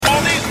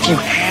If you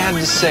had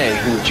to say,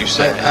 who would you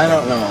say? I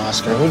don't know,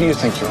 Oscar. Who do you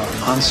think you are?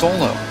 Han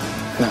Solo.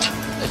 No.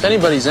 If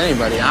anybody's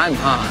anybody, I'm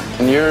Han.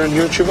 And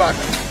you're Chewbacca.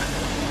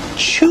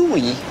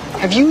 Chewie?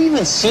 Have you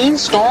even seen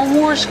Star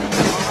Wars?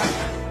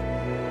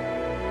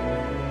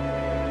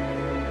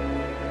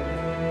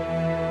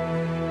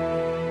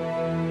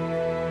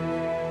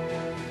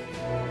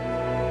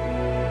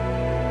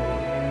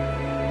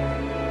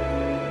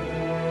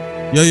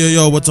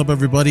 Yo, what's up,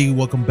 everybody?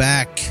 Welcome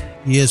back.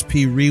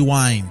 ESP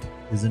Rewind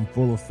is in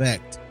full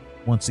effect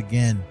once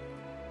again.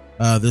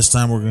 This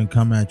time we're going to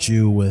come at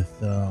you with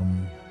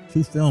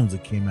two films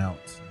that came out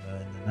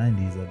in the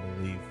 90s, I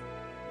believe.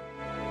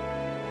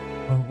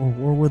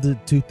 Or were the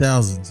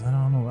 2000s? I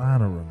don't know. I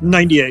don't remember.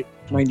 98.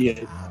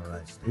 All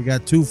right. We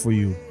got two for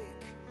you.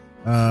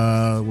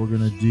 We're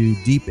going to do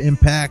Deep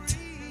Impact.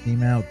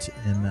 Came out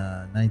in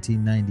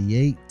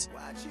 1998.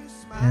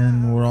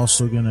 And we're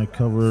also going to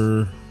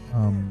cover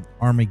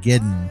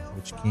Armageddon,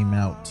 which came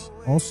out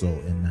also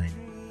in 90.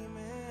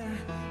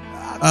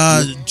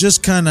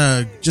 Just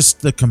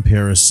the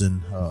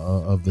comparison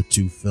of the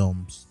two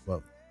films.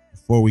 But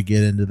before we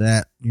get into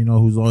that, you know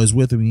who's always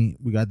with me?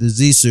 We got the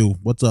Zissou.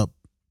 What's up?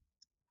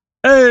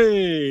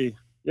 Hey,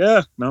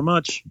 yeah, not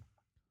much.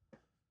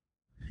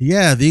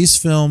 Yeah, these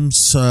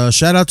films.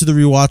 Shout out to the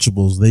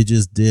Rewatchables. They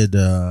just did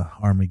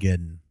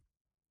Armageddon.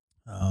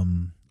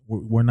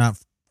 We're not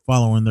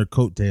following their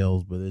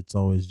coattails, but it's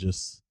always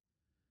just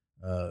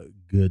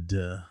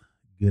good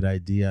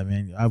idea. I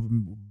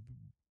mean,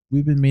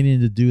 we've been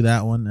meaning to do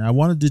that one. I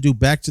wanted to do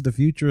Back to the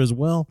Future as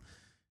well,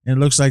 and it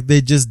looks like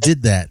they just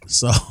did that.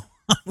 So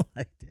I'm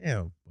like,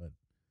 damn. But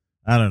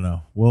I don't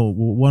know. Well,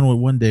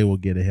 one day we'll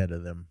get ahead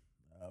of them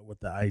with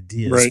the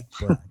ideas. Right.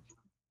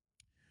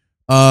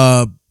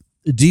 But,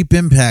 Deep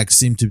Impact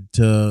seemed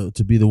to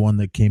be the one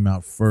that came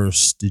out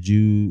first. Did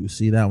you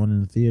see that one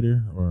in the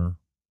theater or?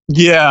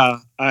 Yeah,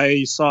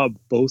 I saw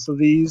both of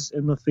these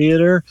in the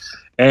theater,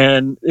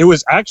 and it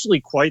was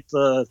actually quite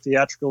the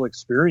theatrical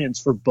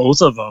experience for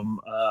both of them.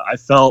 I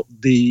felt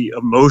the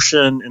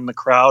emotion in the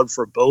crowd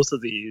for both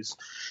of these.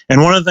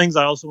 And one of the things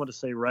I also want to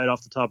say right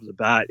off the top of the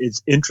bat,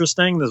 it's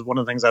interesting. This is one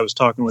of the things I was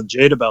talking with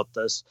Jade about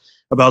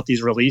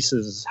these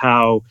releases,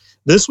 how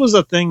this was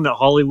a thing that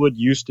Hollywood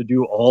used to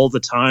do all the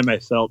time, I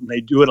felt, and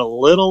they do it a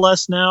little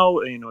less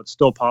now. You know, it's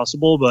still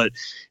possible, but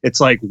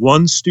it's like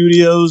one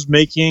studio's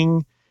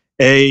making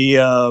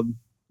a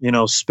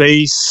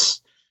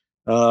space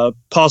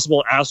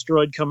possible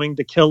asteroid coming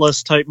to kill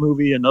us type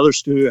movie. Another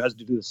studio has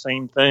to do the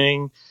same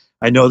thing.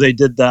 I know they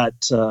did that.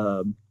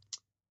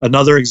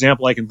 Another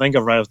example I can think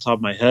of right off the top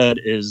of my head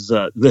is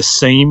the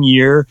same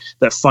year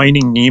that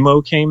Finding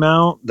Nemo came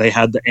out, they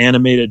had the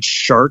animated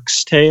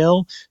Shark's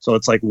Tale. So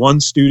it's like one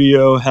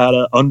studio had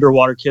an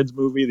underwater kids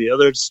movie, the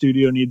other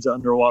studio needs an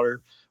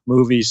underwater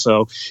movie.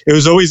 So it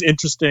was always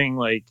interesting.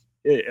 Like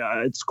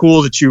it's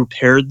cool that you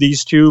paired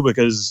these two,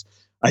 because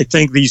I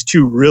think these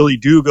two really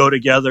do go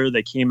together.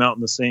 They came out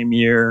in the same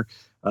year,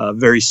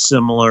 very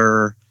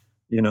similar,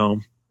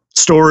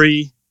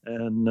 story.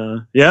 And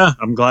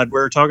I'm glad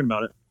we're talking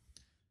about it.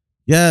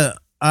 Yeah,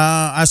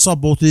 I saw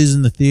both of these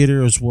in the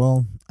theater as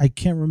well. I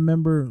can't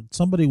remember.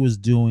 Somebody was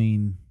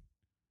doing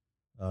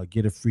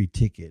get a free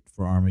ticket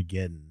for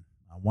Armageddon.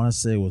 I want to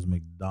say it was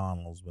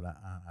McDonald's, but I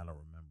don't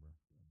remember.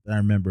 I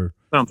remember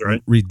Sounds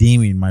right.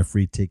 redeeming my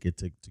free ticket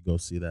to go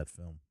see that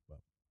film.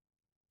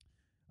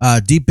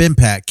 Deep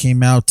Impact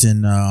came out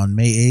on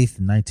May 8th,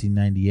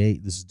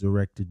 1998. This is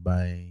directed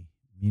by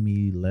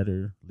Mimi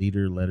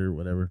Leder,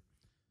 whatever.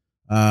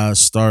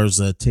 Stars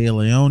Téa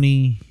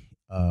Leoni,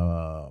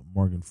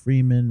 Morgan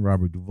Freeman,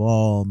 Robert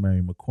Duvall,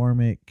 Mary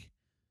McCormick,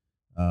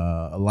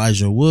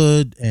 Elijah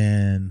Wood,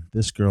 and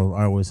this girl,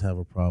 I always have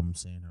a problem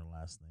saying her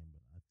last name,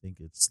 but I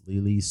think it's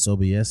Lily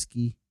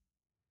Sobieski.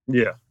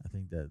 Yeah. I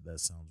think that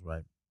sounds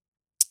right.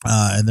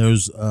 And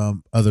there's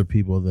other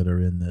people that are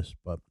in this,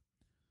 but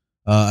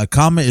a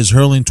comet is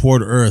hurling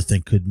toward Earth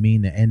and could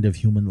mean the end of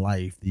human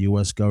life. The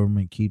U.S.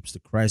 government keeps the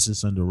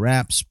crisis under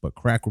wraps, but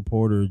crack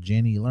reporter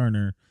Jenny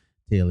Lerner,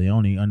 Téa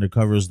Leoni,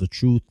 uncovers the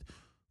truth,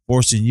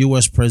 forcing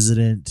U.S.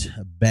 President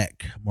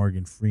Beck,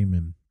 Morgan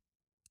Freeman,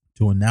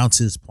 to announce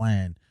his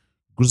plan.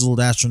 Grizzled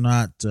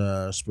astronaut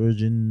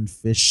Spurgeon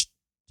Fish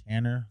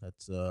Tanner,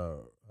 that's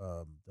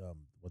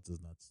what's his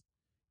nuts?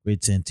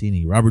 Great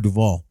Santini, Robert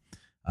Duvall,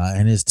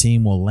 and his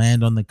team will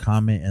land on the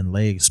comet and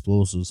lay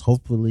explosives,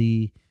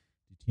 hopefully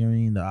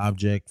deterring the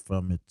object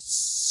from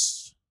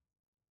its.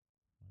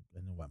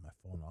 I know why my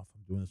phone off.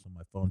 I'm doing this on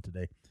my phone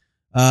today.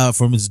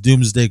 From its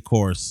doomsday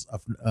course.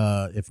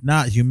 If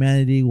not,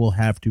 humanity will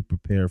have to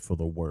prepare for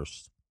the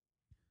worst.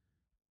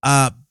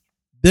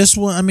 This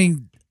one, I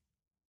mean,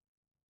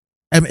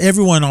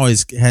 everyone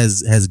always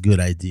has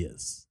good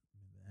ideas.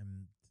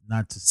 And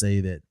not to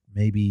say that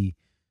maybe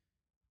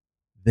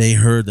they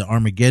heard that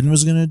Armageddon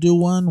was going to do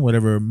one,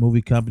 whatever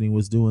movie company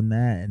was doing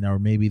that, and or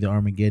maybe the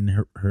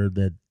Armageddon heard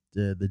that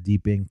the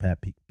Deep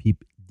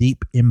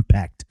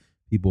Impact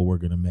people were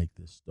going to make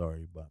this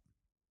story, but.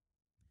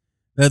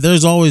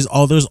 There's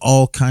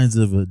all kinds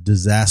of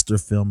disaster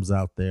films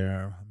out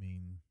there. I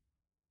mean,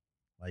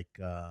 like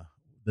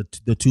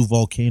the two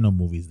Volcano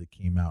movies that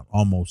came out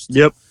almost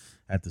Yep.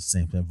 at the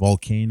same time,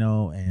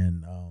 Volcano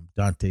and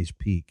Dante's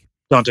Peak.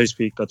 Dante's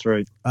Peak, that's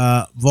right.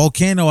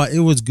 Volcano, it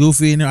was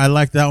goofy, and I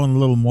liked that one a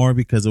little more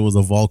because it was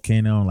a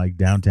volcano in like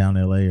downtown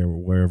LA or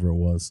wherever it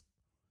was.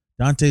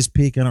 Dante's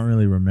Peak, I don't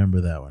really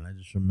remember that one. I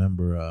just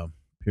remember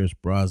Pierce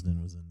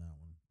Brosnan was in that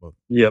one. But,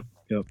 Yep.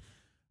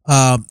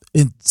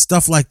 and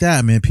stuff like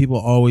that, man. People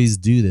always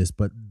do this,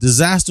 but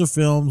disaster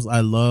films,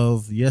 I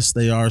love. Yes,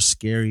 they are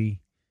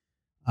scary.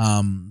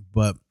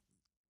 But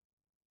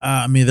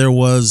I mean, they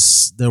were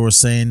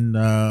saying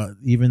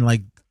even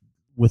like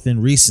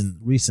within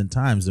recent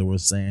times, they were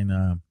saying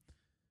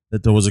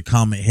that there was a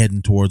comet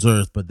heading towards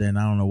Earth, but then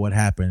I don't know what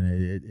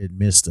happened. It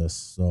missed us.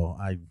 So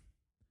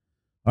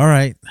all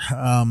right.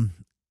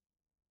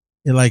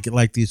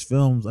 Like these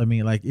films. I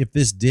mean, like if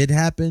this did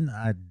happen,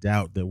 I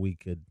doubt that we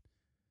could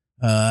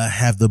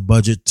have the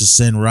budget to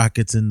send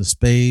rockets into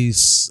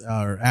space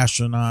or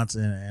astronauts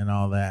and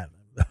all that.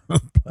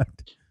 But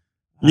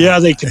yeah,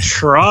 they could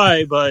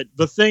try, but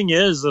the thing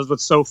is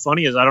what's so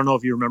funny is I don't know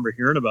if you remember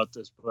hearing about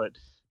this, but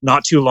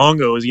not too long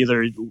ago, it was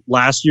either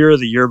last year or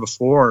the year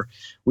before,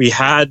 we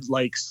had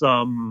like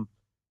some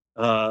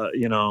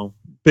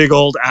big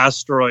old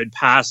asteroid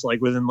pass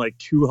like within like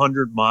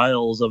 200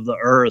 miles of the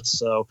Earth.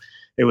 So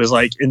it was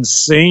like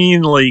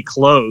insanely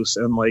close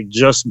and like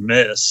just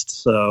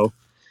missed. So,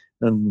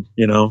 and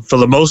for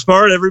the most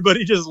part,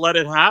 everybody just let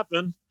it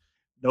happen.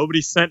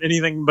 Nobody sent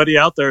anybody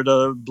out there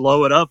to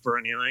blow it up or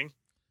anything.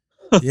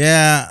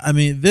 Yeah, I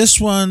mean, this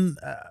one,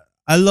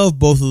 I love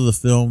both of the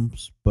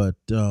films, but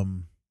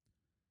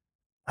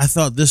I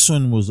thought this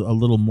one was a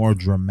little more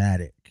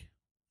dramatic.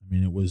 I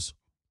mean,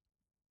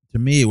 to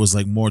me, it was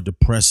like more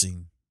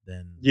depressing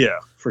than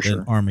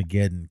sure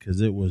Armageddon, because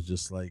it was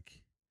just like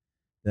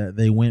that.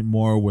 They went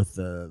more with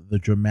the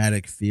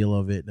dramatic feel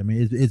of it. I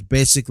mean, it's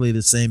basically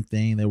the same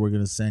thing. They were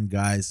going to send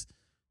guys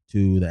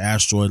to the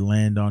asteroid,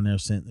 land on there,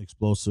 send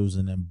explosives,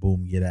 and then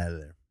boom, get out of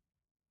there.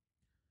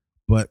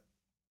 But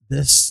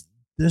this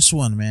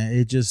one,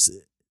 man,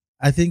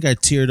 I think I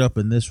teared up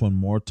in this one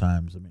more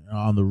times. I mean,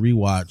 on the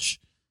rewatch,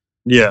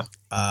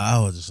 I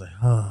was just like,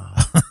 oh.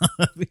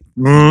 I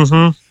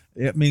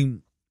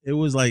mean, it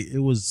was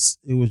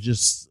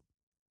just,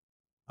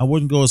 I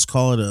wouldn't go as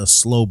call it a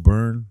slow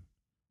burn.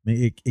 I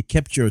mean, it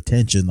kept your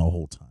attention the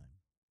whole time.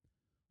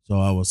 So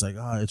I was like,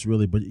 oh, it's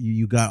really, but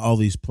you got all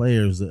these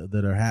players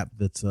that are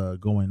that's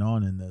going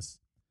on in this.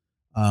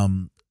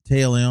 Téa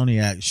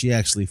Leoni, she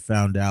actually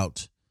found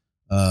out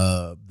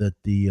that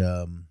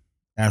the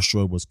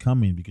asteroid was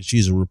coming because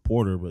she's a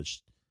reporter, but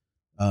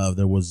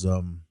there was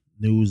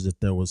news that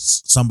there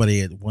was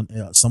somebody in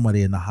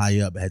the high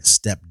up had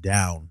stepped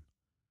down,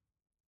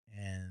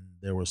 and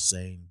they were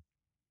saying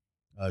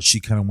she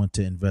kind of went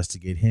to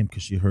investigate him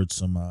because she heard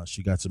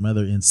she got some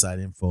other inside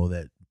info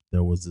that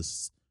there was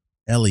this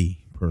Ellie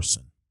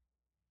person,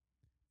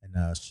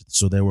 and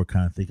so they were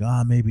kind of thinking,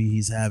 maybe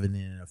he's having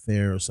an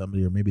affair or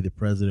somebody, or maybe the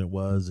president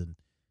was, and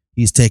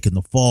he's taking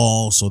the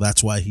fall, so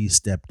that's why he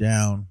stepped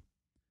down.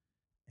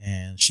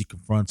 And she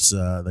confronts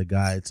the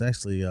guy. It's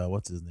actually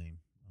what's his name?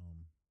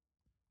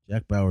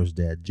 Jack Bauer's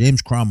dad,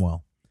 James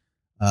Cromwell.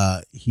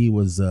 He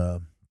was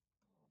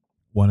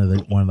one of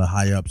the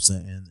high ups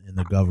in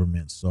the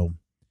government. So,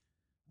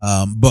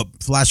 but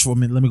flash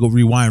forward. Let me go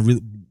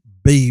rewind.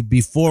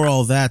 Before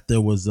all that,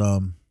 there was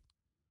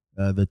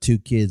the two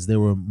kids. They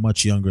were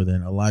much younger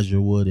than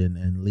Elijah Wood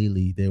and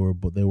Lily. They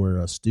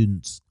were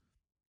students,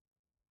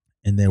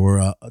 and they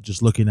were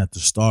just looking at the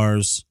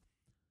stars.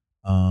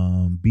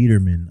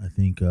 Biederman, I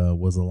think,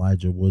 was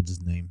Elijah Wood's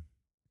name.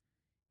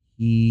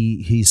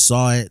 He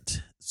saw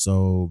it,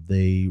 so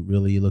they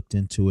really looked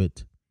into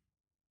it,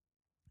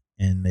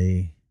 and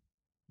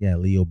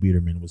Leo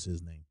Biederman was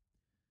his name.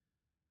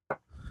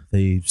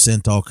 They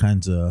sent all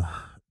kinds of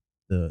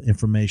the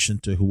information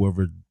to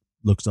whoever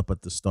looks up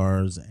at the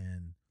stars,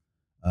 and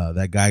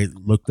that guy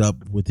looked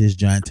up with his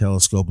giant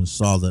telescope and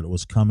saw that it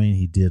was coming.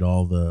 He did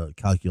all the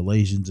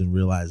calculations and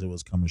realized it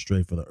was coming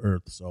straight for the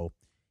Earth, so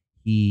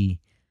he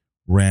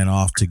ran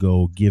off to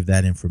go give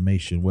that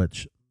information,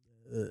 which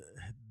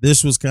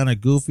this was kind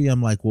of goofy.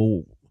 I'm like,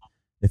 well,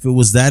 if it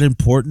was that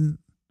important,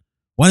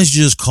 why didn't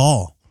you just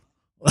call?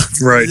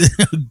 Right.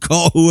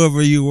 Call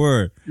whoever you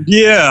were.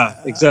 Yeah,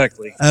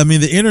 exactly. I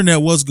mean, the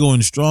internet was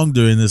going strong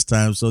during this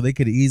time, so they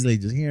could easily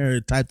just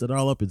typed it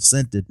all up and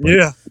sent it. But,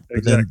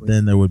 exactly. But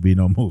then there would be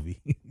no movie.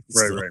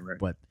 Right.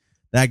 But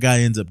that guy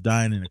ends up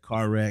dying in a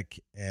car wreck,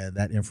 and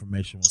that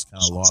information was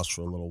kind of lost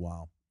for a little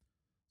while.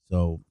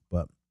 So,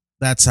 but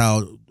that's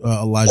how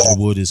Elijah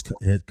Wood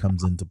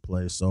comes into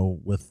play. So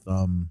with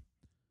Téa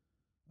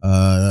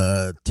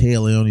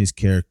Leoni's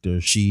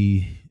character,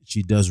 she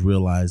does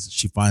realize,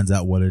 she finds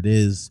out what it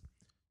is.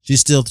 She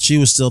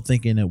was still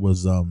thinking it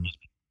was a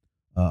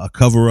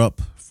cover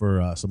up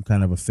for some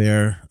kind of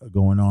affair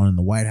going on in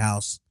the White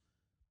House.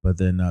 But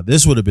then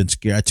this would have been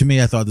scary. To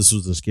me, I thought this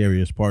was the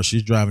scariest part.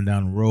 She's driving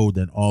down the road,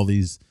 and all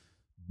these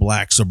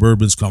black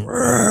Suburbans come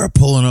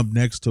pulling up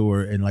next to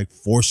her and like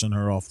forcing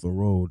her off the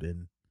road.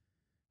 And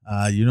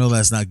You know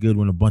that's not good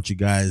when a bunch of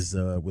guys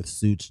with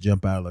suits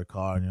jump out of their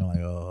car and you're like,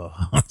 oh,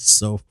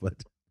 so.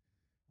 But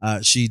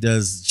she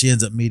does. She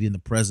ends up meeting the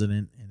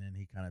president, and then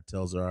he kind of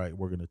tells her, "All right,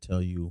 we're going to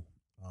tell you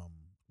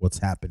what's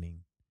happening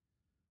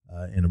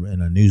in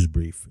a news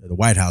brief, the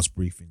White House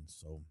briefing."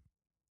 So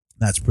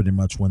that's pretty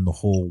much when the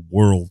whole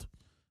world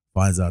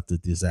finds out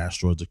that these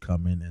asteroids are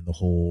coming, and the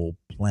whole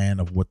plan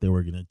of what they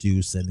were going to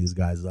do, send these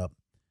guys up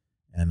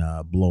and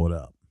blow it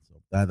up. So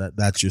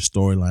that's your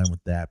storyline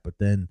with that. But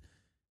then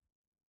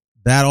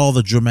that all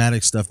the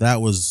dramatic stuff it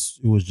was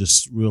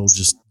just real,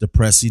 just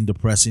depressing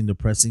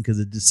because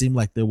it just seemed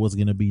like there was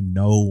going to be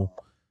no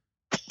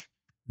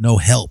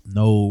help,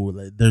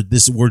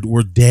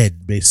 we're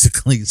dead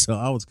basically. So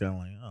I was kind of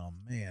like, oh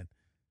man.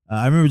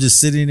 I remember just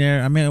sitting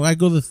there. I mean, I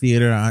go to the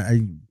theater.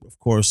 I of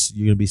course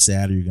you're gonna be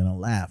sad or you're gonna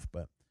laugh,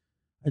 but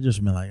I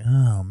just been like,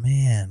 oh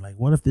man, like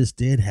what if this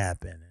did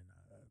happen?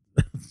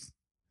 And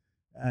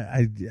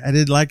I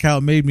didn't like how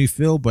it made me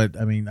feel, but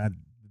I mean, I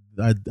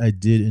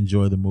did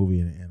enjoy the movie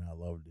and I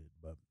loved it.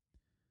 But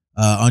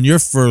on your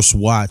first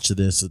watch of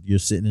this, you're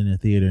sitting in the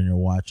theater and you're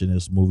watching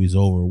this movie's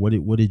over.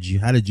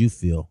 How did you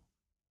feel?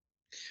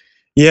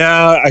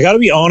 Yeah, I got to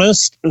be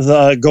honest.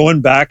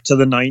 Going back to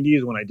the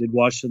 '90s when I did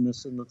watch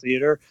this in the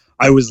theater,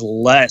 I was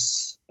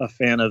less a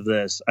fan of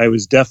this. I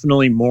was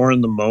definitely more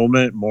in the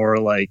moment, more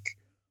like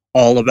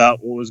all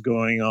about what was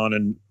going on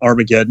in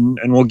Armageddon,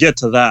 and we'll get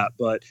to that.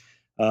 But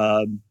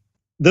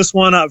this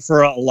one,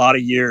 for a lot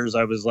of years,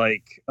 I was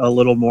like a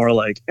little more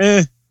like,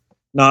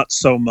 not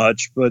so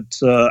much. But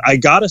I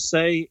gotta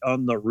say,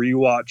 on the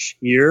rewatch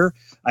here,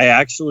 I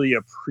actually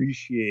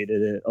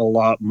appreciated it a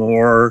lot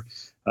more.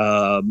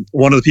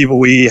 One of the people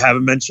we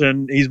haven't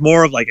mentioned, he's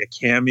more of like a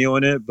cameo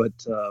in it, but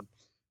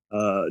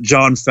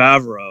Jon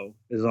Favreau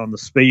is on the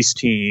space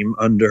team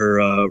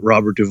under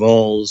Robert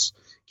Duvall's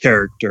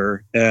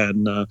character,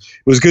 and it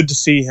was good to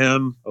see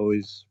him.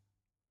 Always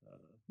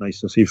nice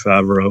to see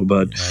Favreau,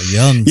 but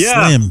young,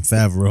 slim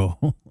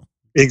Favreau.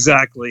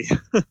 Exactly.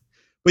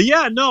 But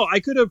yeah, no, I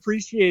could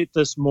appreciate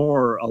this a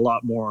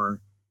lot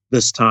more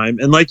this time.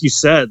 And like you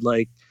said,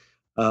 like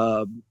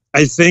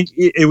I think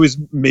it was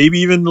maybe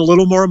even a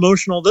little more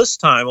emotional this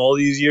time, all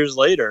these years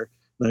later,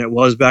 than it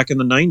was back in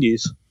the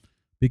 '90s.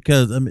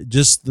 Because I mean,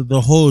 just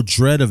the whole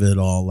dread of it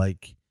all,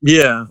 like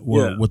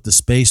with the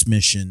space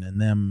mission and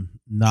them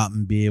not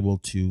be able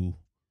to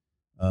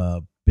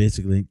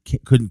basically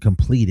couldn't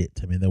complete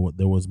it. I mean,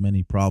 there was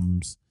many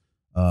problems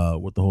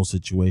with the whole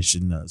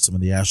situation. Some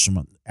of the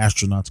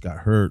astronauts got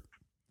hurt.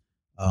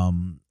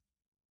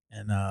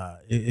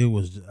 It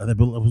was I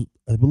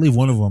believe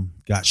one of them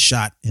got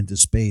shot into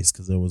space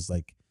because there was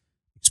like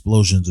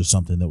explosions or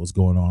something that was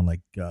going on,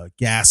 like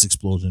gas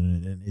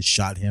explosion, and it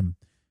shot him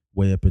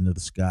way up into the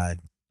sky.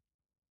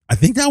 I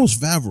think that was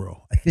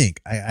Favreau. I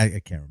think I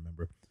can't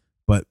remember,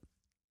 but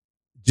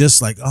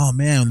just like, oh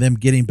man, them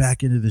getting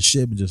back into the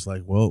ship and just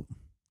like, well,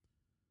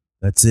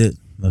 that's it.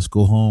 Let's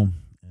go home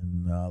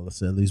and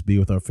let's at least be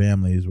with our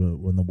families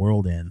when the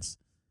world ends.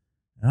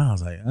 And I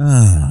was like,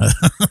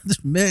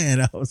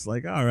 man, I was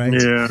like, all right.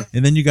 Yeah.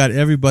 And then you got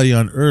everybody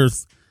on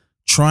Earth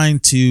trying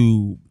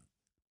to,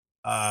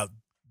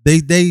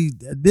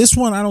 this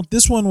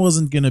one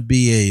wasn't going to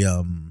be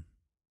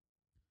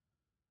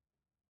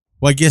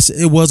well, I guess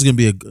it was going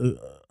to be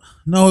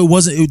no, it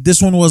wasn't.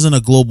 This one wasn't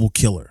a global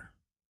killer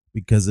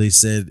because they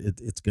said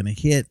it's going to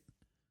hit.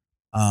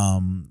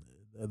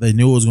 They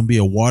knew it was going to be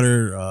a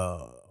water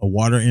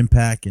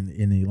impact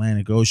in the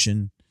Atlantic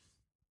Ocean.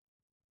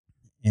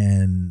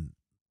 And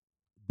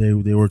they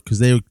were, because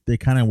they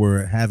kind of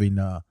were having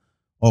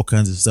all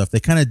kinds of stuff. They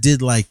kind of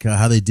did like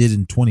how they did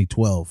in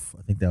 2012.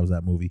 I think that was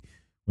that movie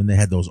when they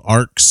had those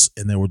arcs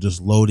and they were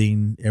just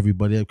loading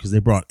everybody up because they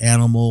brought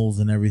animals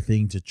and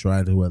everything to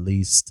try to at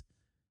least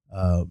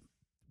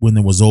when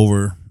it was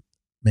over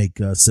make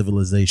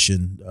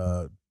civilization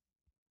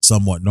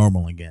somewhat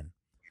normal again.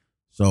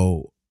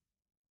 So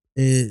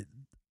I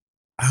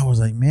was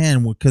like,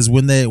 man, because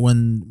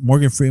when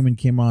Morgan Freeman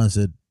came on and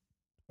said,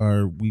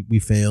 we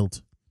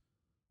failed.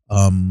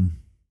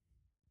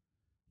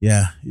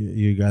 Yeah,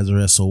 you guys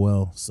are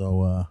SOL.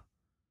 So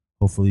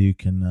hopefully you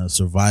can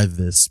survive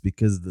this,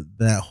 because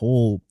that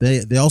whole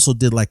they also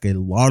did like a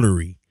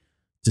lottery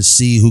to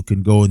see who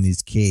can go in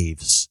these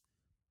caves.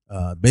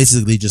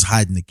 Basically just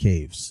hide in the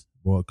caves,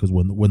 well, because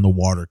when the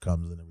water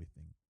comes and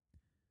everything.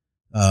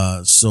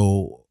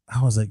 So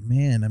I was like,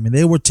 man, I mean,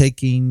 they were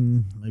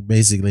taking like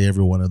basically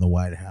everyone in the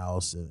White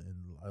House and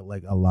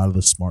like a lot of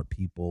the smart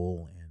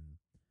people.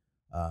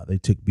 They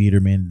took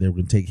Biederman. They were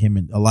going to take him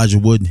and Elijah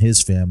Wood and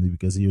his family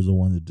because he was the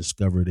one that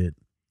discovered it.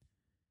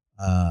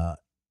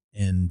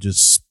 And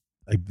just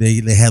like they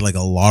had like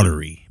a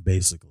lottery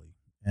basically.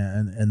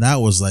 And that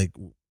was like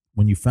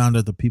when you found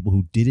out the people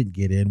who didn't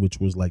get in, which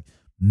was like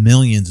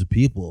millions of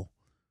people.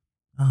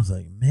 I was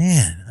like,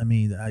 man, I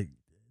mean,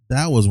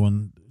 that was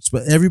when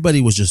everybody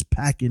was just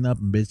packing up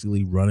and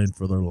basically running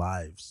for their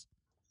lives.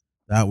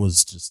 That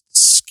was just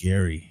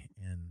scary.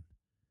 And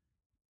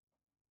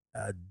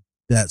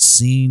that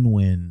scene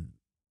when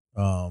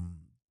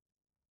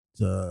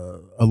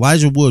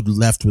Elijah Wood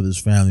left with his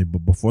family,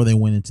 but before they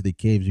went into the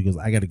caves, he goes,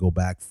 I got to go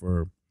back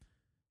for,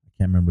 I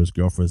can't remember his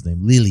girlfriend's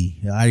name,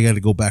 Lily. I got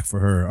to go back for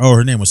her. Oh,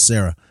 her name was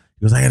Sarah.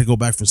 He goes, I got to go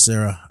back for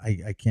Sarah.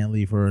 I can't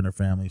leave her and her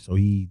family. So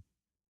he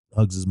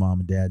hugs his mom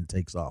and dad and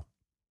takes off.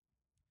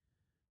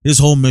 His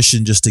whole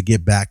mission just to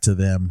get back to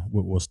them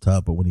was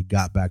tough, but when he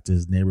got back to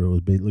his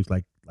neighborhood, it looked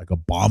like a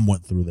bomb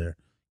went through there.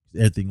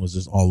 Everything was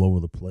just all over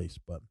the place.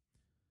 But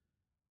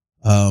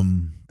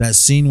that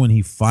scene when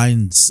he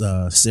finds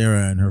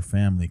Sarah and her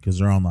family, because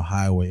they're on the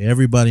highway,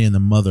 everybody and the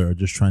mother are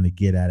just trying to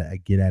get out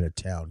of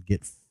town,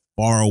 get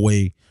far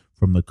away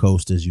from the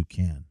coast as you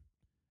can,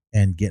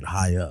 and get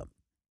high up.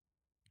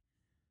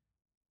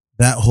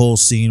 That whole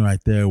scene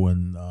right there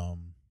when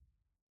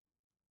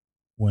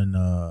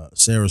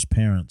Sarah's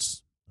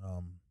parents,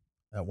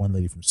 that one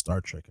lady from Star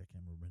Trek, I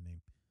can't remember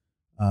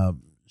her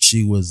name,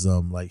 she was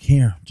like,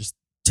 here, just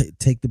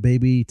take the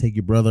baby, take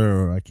your brother,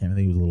 or I can't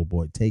think it was a little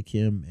boy, take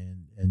him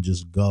and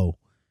just go.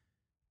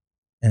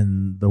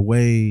 And the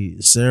way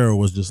Sarah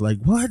was just like,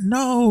 what?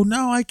 No,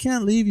 I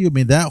can't leave you. I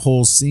mean, that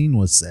whole scene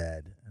was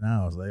sad. And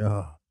I was like,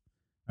 oh,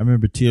 I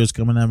remember tears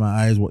coming out of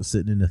my eyes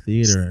sitting in the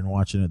theater and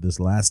watching it this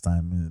last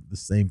time. And the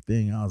same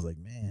thing. I was like,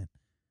 man,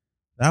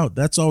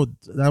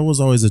 that was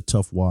always a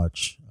tough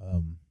watch.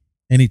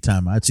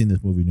 Anytime I'd seen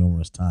this movie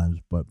numerous times,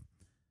 but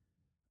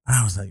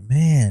I was like,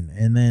 man.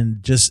 And then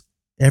just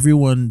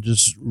everyone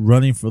just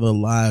running for their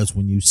lives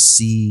when you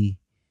see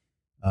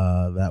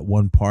that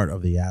one part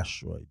of the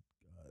asteroid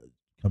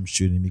come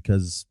shooting,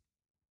 because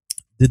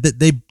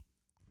they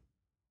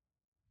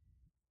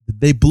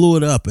blew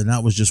it up and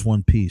that was just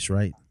one piece,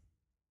 right?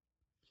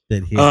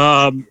 That hit.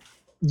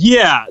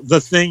 Yeah, the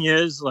thing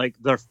is, like,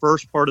 their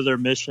first part of their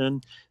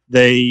mission,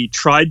 they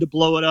tried to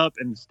blow it up,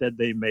 and instead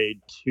they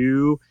made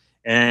two.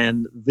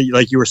 And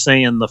like you were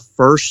saying, the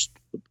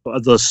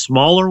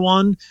smaller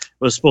one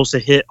was supposed to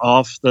hit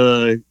off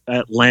the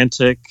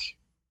Atlantic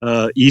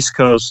east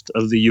coast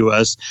of the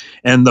U.S.,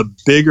 and the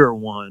bigger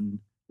one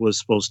was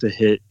supposed to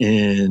hit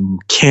in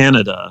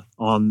Canada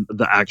on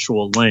the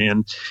actual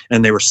land.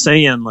 And they were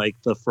saying, like,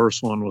 the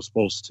first one was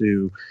supposed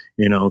to,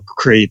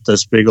 create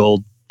this big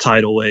old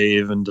tidal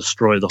wave and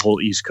destroy the whole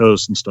East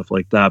Coast and stuff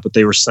like that. But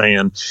they were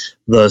saying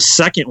the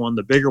second one,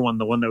 the bigger one,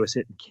 the one that was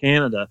hitting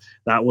Canada,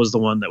 that was the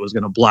one that was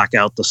going to black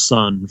out the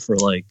sun for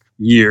like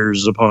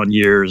years upon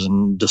years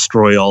and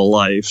destroy all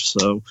life.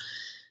 So,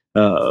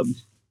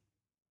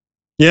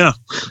 yeah.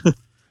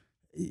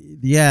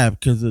 Yeah,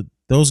 because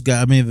those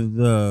guys, I mean,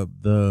 the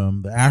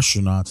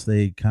astronauts,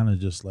 they kind of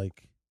just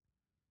like,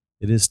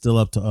 it is still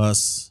up to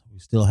us. We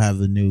still have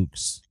the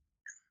nukes,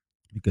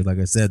 because like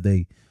I said,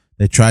 they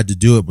tried to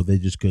do it, but they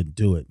just couldn't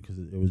do it because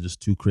it was just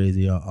too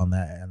crazy on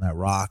that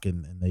rock,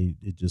 and they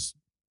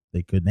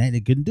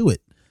couldn't do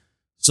it.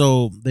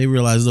 So they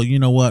realized, look, you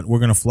know what? We're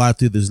gonna fly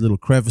through these little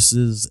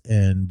crevices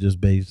and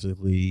just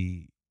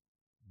basically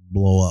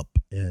blow up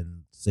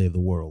and save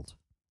the world.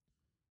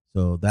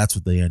 So that's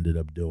what they ended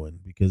up doing,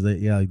 because like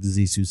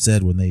Zissou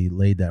said, when they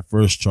laid that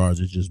first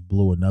charge, it just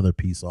blew another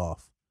piece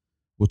off,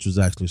 which was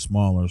actually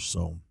smaller.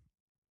 So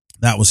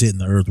that was hitting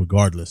the Earth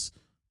regardless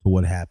to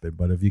what happened.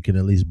 But if you can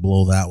at least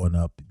blow that one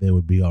up, they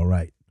would be all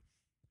right.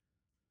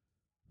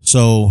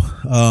 So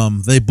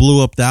they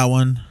blew up that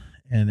one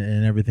and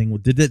everything.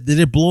 Did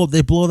it blow?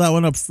 They blow that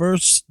one up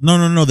first?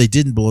 No, they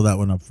didn't blow that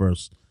one up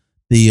first.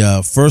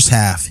 The first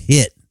half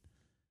hit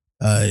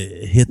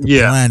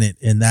the planet,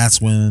 and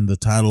that's when the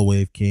tidal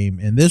wave came.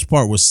 And this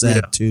part was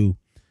sad too.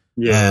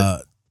 Yeah.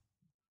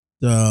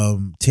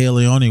 Téa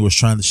Leoni was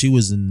she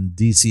was in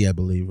DC, I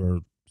believe,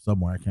 or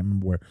somewhere, I can't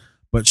remember where.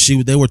 But she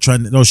was in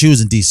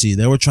DC.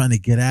 They were trying to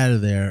get out of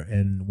there,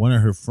 and one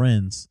of her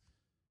friends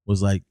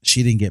was like,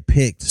 she didn't get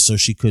picked, so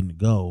she couldn't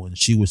go, and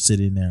she was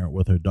sitting there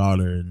with her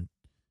daughter, and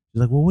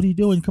she's like, well, what are you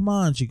doing? Come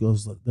on. She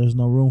goes, there's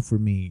no room for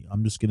me.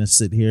 I'm just gonna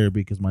sit here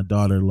because my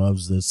daughter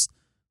loves this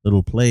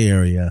little play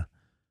area.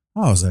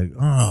 I was like,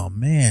 oh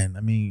man.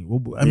 I mean,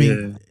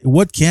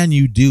 what can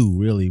you do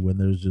really when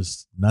there's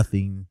just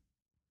nothing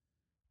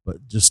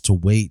but just to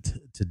wait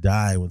to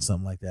die when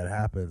something like that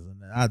happens?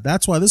 And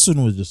that's why this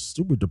one was just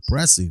super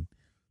depressing.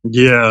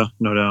 Yeah,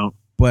 no doubt.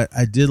 But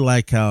I did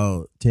like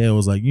how Téa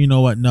was like, you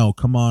know what? No,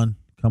 come on,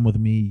 come with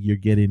me. You're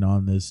getting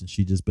on this. And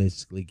she just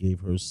basically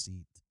gave her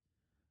seat.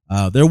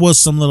 There was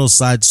some little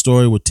side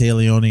story with Téa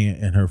Leoni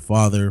and her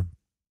father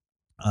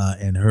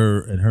and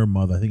her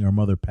mother. I think her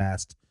mother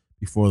passed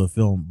before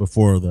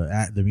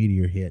the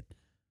meteor hit.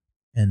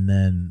 And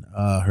then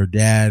her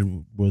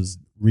dad was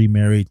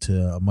remarried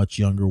to a much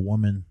younger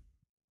woman.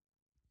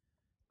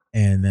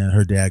 And then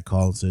her dad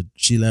called and said,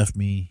 she left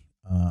me.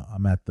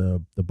 I'm at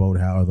the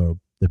boathouse, or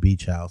the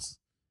beach house.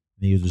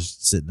 And he was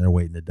just sitting there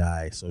waiting to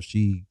die. So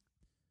she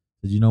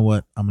said, you know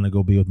what? I'm going to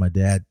go be with my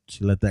dad.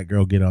 She let that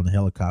girl get on the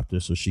helicopter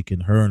so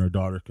her and her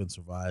daughter can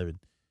survive. And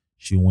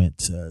she went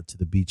to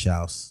the beach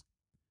house.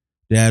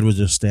 Dad was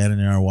just standing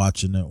there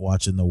watching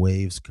the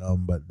waves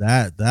come. But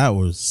that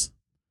was,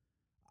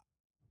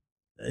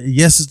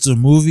 yes, it's a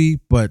movie,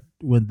 but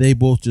when they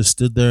both just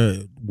stood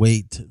there,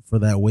 wait for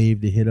that wave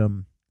to hit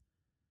them,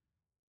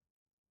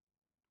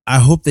 I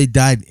hope they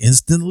died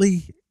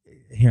instantly.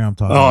 Here I'm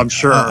talking. Oh, I'm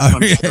sure.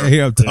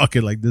 Here I'm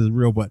talking like this is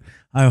real, but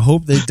I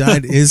hope they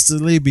died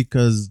instantly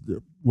because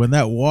when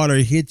that water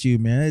hits you,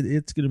 man,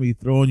 it's gonna be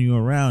throwing you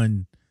around,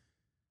 and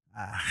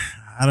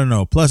I don't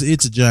know. Plus,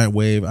 it's a giant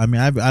wave. I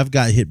mean, I've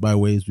got hit by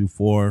waves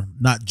before,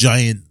 not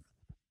giant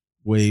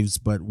waves,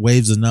 but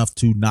waves enough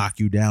to knock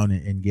you down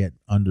and get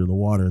under the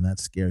water, and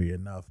that's scary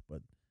enough.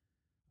 But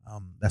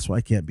that's why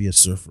I can't be a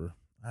surfer.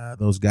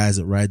 Those guys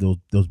that ride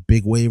those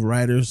big wave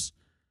riders.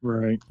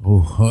 Right.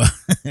 Oh,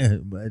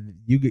 but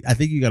I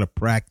think you got to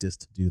practice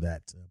to do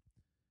that.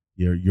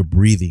 You're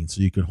breathing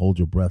so you can hold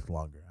your breath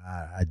longer.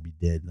 I'd be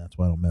dead, and that's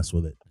why I don't mess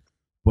with it.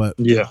 But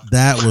yeah,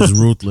 that was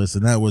ruthless,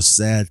 and that was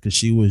sad because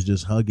she was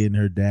just hugging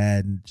her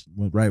dad, and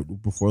right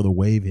before the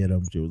wave hit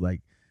him, she was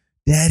like,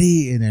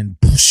 "Daddy," and then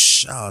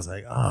push. I was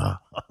like, "Ah."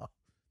 Oh.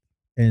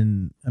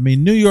 And I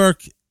mean, New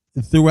York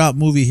throughout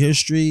movie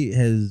history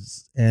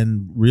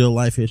and real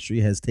life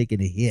history has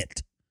taken a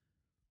hit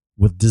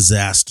with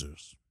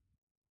disasters.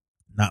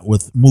 Not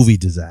with movie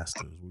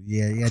disasters.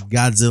 Yeah, you had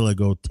Godzilla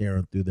go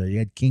tearing through there. You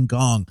had King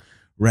Kong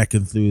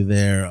wrecking through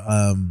there.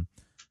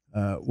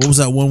 What was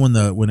that one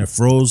when it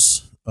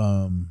froze?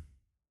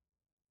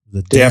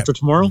 The Day After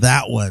Tomorrow.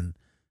 That one,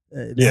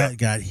 that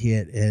got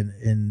hit,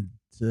 and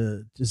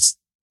just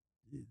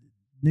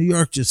New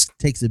York just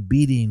takes a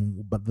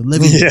beating. But the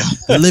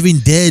living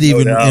dead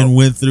even and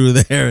went through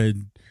there,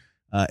 and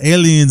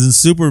Aliens and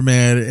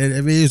Superman. And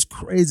I mean, it's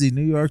crazy.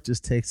 New York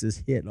just takes this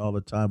hit all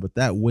the time. But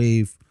that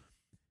wave,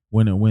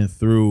 when it went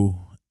through,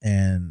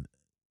 and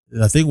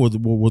I think with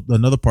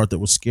another part that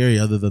was scary,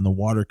 other than the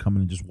water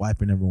coming and just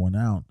wiping everyone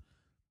out.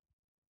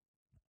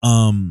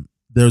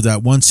 There's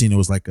that one scene. It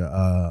was like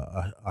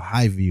a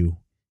high view,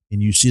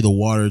 and you see the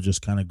water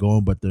just kind of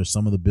going, but there's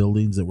some of the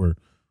buildings that were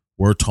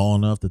tall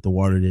enough that the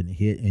water didn't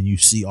hit, and you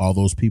see all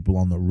those people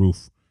on the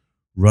roof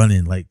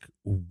running. Like,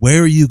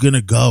 where are you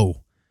gonna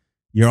go?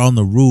 You're on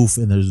the roof,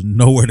 and there's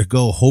nowhere to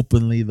go.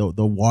 Hopefully,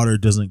 the water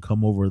doesn't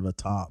come over the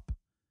top.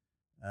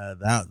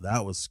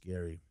 That was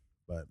scary,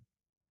 but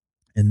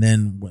and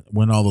then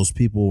when all those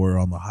people were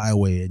on the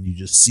highway and you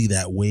just see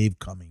that wave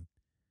coming,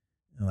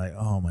 and like,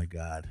 oh my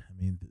God!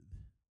 I mean,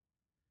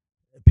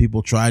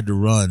 people tried to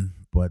run,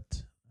 but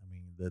I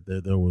mean,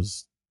 there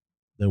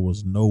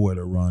was nowhere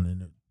to run,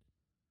 and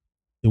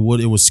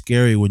it was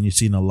scary when you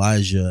seen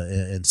Elijah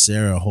and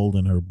Sarah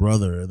holding her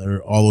brother, and there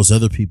are all those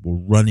other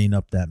people running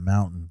up that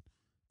mountain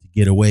to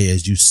get away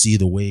as you see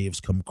the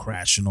waves come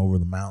crashing over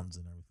the mountains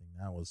and everything.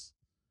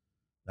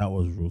 That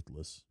was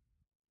ruthless.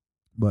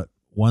 But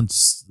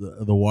once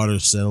the water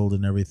settled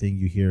and everything,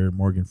 you hear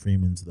Morgan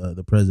Freeman's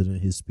the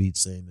president, his speech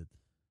saying that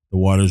the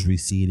water's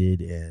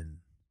receded and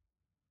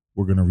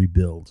we're gonna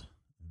rebuild.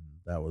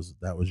 And that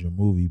was your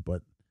movie,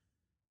 but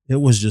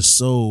it was just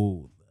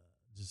so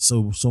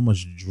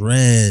much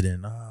dread,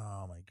 and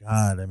oh my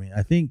God. I mean,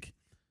 I think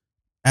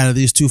out of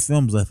these two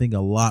films, I think a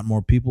lot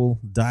more people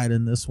died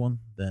in this one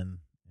than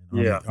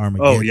in Armageddon.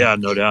 Oh yeah,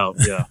 no doubt.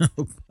 Yeah.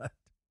 But,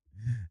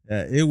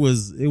 it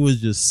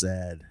was just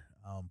sad.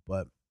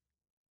 But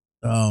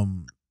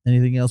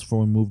anything else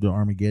before we move to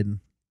Armageddon?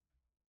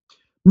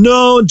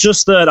 No,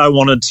 just that I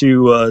wanted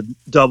to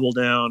double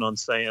down on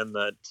saying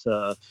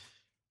that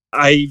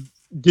I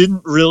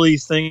didn't really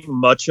think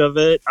much of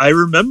it. I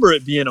remember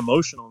it being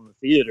emotional in the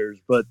theaters,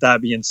 but that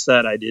being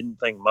said, I didn't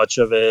think much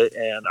of it,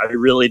 and I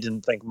really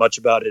didn't think much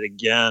about it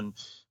again.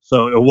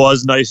 So it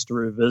was nice to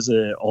revisit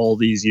it all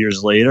these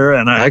years later,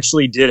 and I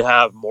actually did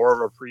have more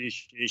of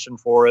appreciation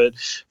for it,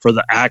 for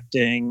the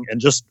acting, and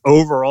just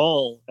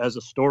overall as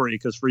a story,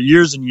 because for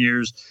years and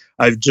years,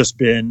 I've just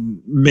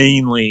been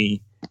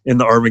mainly in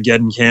the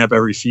Armageddon camp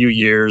every few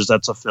years.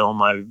 That's a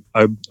film I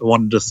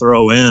wanted to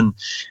throw in,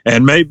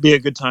 and may be a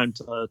good time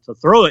to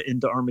throw it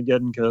into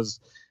Armageddon, because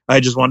I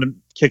just wanted to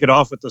kick it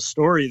off with the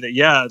story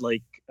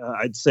that,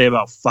 I'd say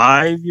about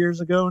 5 years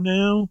ago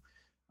now,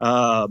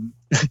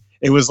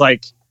 it was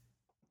like,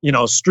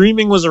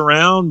 streaming was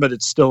around, but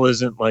it still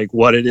isn't like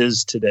what it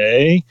is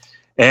today.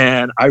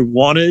 And I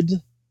wanted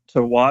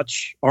to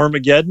watch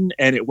Armageddon,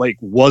 and it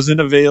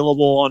wasn't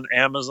available on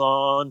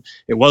Amazon.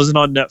 It wasn't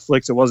on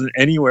Netflix. It wasn't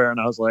anywhere. And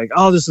I was like,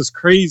 oh, this is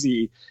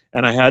crazy.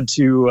 And I had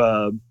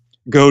to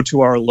go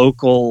to our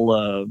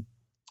local,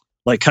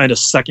 kind of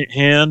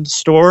secondhand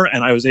store,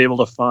 and I was able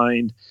to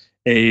find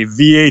a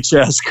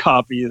VHS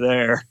copy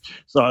there.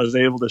 So I was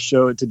able to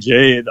show it to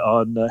Jade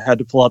had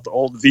to pull out the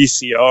old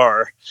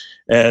VCR,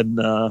 and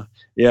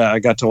I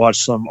got to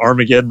watch some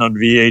Armageddon on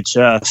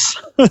VHS.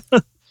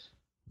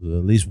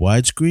 At least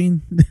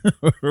widescreen?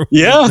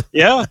 yeah,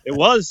 it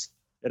was.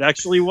 It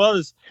actually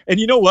was. And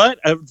you know what?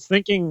 I'm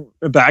thinking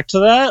back to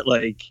that,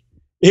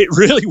 it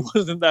really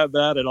wasn't that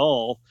bad at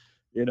all.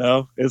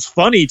 It's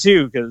funny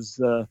too, because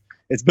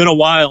it's been a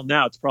while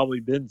now. It's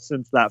probably been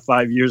since that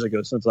 5 years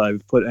ago since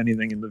I've put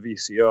anything in the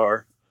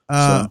VCR.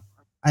 I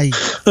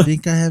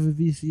think I have a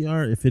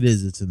VCR. If it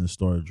is, it's in the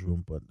storage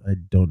room, but I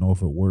don't know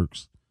if it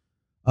works.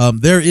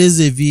 There is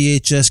a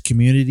VHS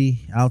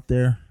community out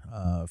there.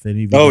 If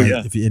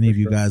any of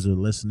you guys are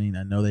listening,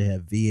 I know they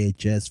have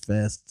VHS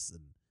fests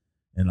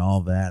and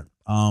all that.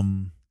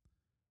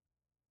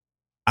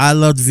 I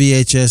loved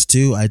VHS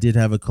too. I did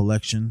have a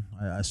collection.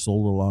 I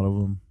sold a lot of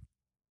them.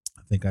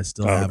 I think I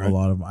still have a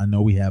lot of them. I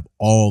know we have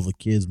all the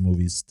kids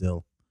movies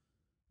still.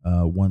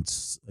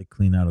 Once I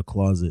clean out a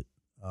closet,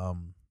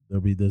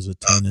 there's a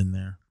ton in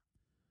there.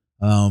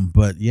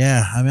 But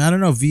yeah, I mean, I don't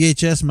know,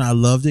 VHS, man, I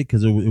loved it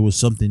because it was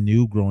something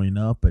new growing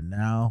up. But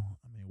now,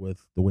 I mean,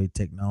 with the way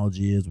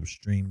technology is with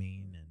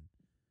streaming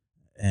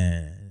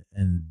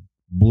and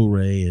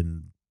Blu-ray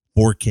and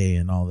 4K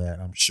and all that,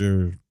 I'm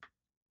sure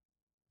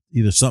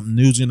either something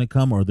new is going to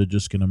come or they're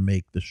just going to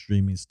make the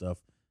streaming stuff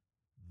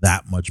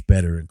that much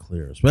better and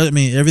clearer. But I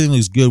mean, everything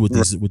looks good with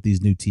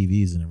these new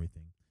TVs and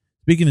everything.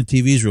 Speaking of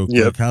TVs, real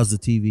quick, how's the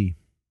TV?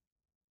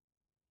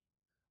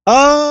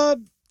 All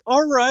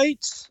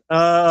right.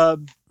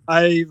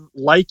 I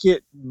like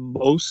it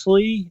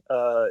mostly.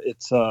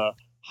 It's a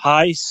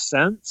high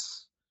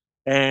sense,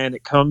 and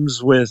it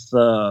comes with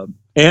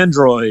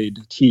Android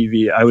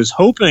TV. I was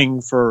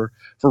hoping for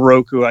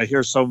Roku. I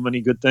hear so many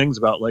good things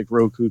about like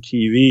Roku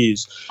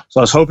TVs, so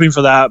I was hoping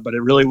for that, but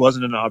it really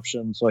wasn't an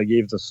option. So I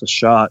gave this a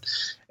shot,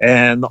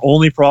 and the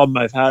only problem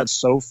I've had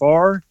so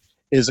far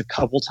is a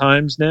couple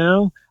times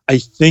now. I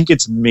think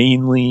it's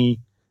mainly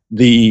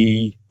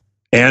the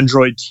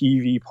Android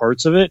TV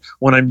parts of it.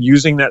 When I'm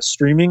using that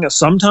streaming,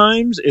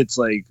 sometimes it's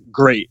like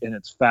great and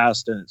it's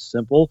fast and it's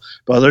simple,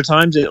 but other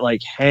times it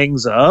like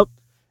hangs up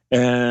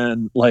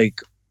and like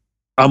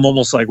I'm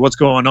almost like, what's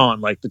going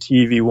on? Like the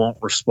TV won't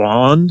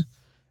respond,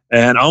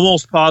 and I'm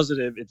almost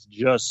positive it's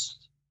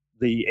just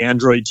the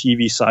Android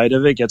TV side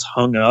of it gets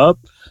hung up.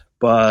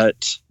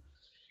 But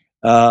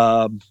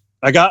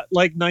I got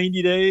like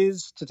 90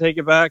 days to take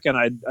it back, and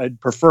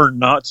I'd prefer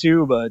not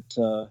to, but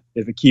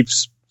if it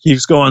keeps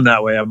going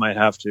that way, I might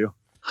have to.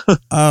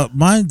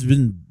 Mine's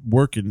been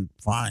working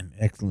fine.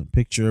 Excellent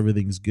picture.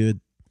 Everything's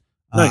good.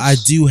 Nice. I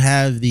do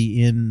have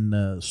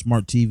the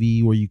smart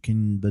TV where you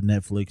can the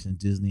Netflix and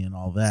Disney and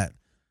all that.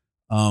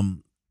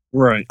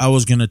 Right. I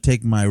was gonna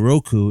take my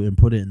Roku and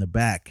put it in the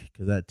back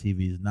because that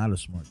TV is not a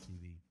smart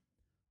TV,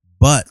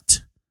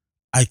 but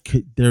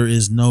there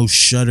is no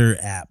Shutter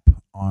app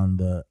on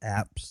the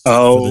apps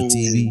for the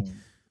TV.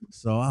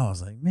 So I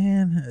was like,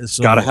 man,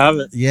 gotta have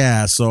it.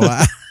 Yeah. So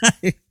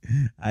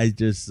I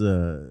just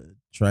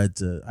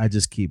I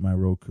just keep my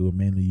Roku and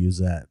mainly use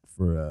that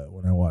for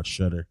when I watch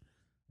Shutter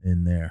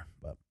in there.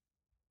 But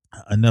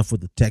enough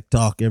with the tech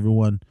talk,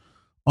 everyone.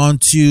 On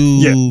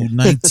to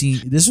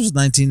 19. This was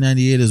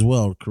 1998 as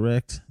well,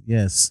 correct?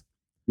 Yes.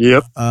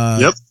 Yep.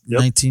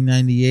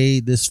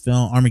 1998. This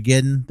film,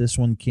 Armageddon. This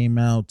one came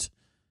out,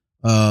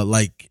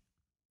 like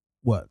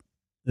what?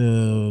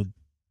 So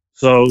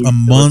a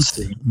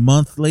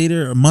month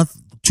later,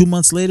 2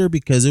 months later,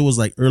 because it was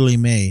like early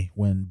May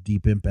when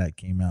Deep Impact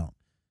came out.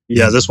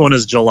 Yeah, this one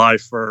is July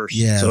 1st.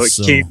 Yeah, so it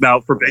came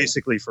out for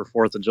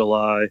 4th of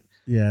July.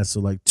 Yeah, so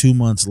like 2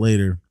 months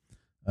later,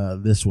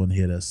 this one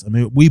hit us. I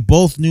mean, we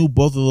both knew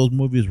both of those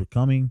movies were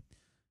coming,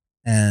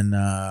 and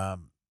I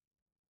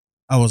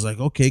was like,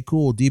 okay,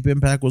 cool. Deep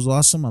Impact was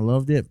awesome. I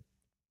loved it,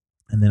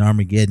 and then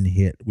Armageddon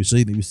hit. We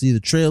see the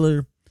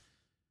trailer.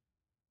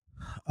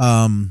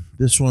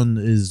 This one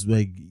is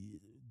like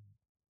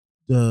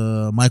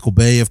Michael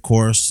Bay, of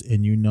course,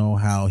 and you know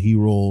how he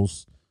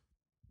rolls.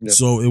 Yep.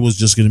 So it was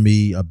just going to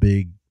be a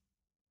big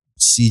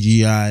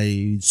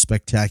CGI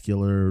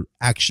spectacular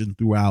action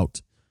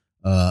throughout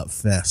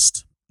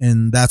fest,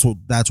 and that's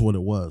what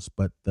it was.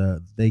 But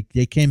they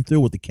came through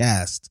with the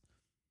cast.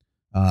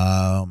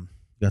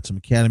 Got some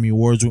Academy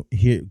Awards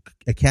here.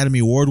 Academy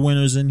Award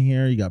winners in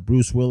here. You got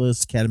Bruce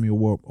Willis, Academy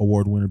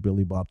Award winner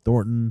Billy Bob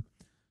Thornton,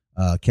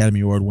 Academy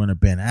Award winner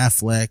Ben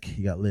Affleck.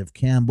 You got Liv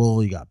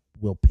Campbell. You got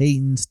Will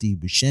Payton, Steve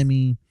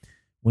Buscemi,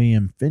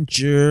 William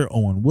Fincher,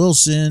 Owen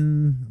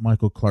Wilson,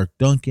 Michael Clark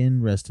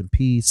Duncan, rest in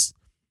peace.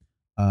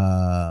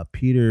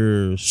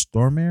 Peter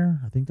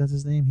Stormare, I think that's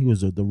his name. He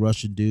was the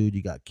Russian dude.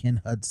 You got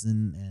Ken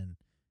Hudson and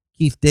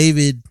Keith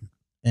David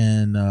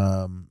and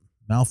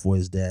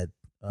Malfoy's dad,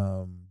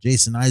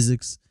 Jason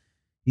Isaacs.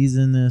 He's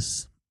in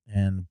this,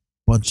 and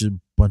bunch of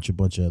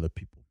other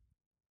people.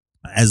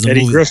 As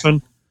Eddie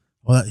Griffin.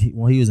 Well, he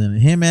was in it.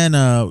 Him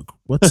and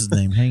what's his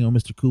name? Hang on,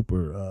 Mr.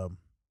 Cooper.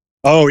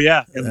 Oh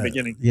yeah, in the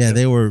beginning. Yeah,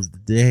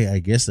 I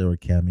guess they were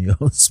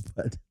cameos,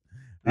 but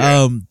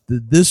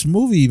this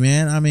movie,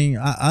 man, I mean,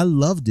 I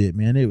loved it,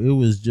 man. It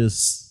was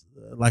just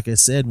like I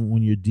said,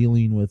 when you're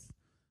dealing with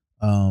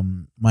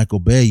Michael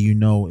Bay, you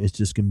know it's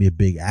just gonna be a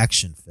big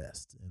action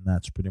fest, and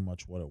that's pretty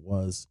much what it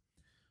was.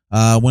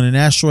 When an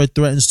asteroid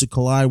threatens to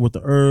collide with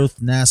the Earth,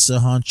 NASA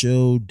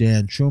honcho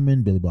Dan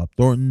Truman, Billy Bob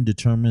Thornton,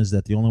 determines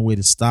that the only way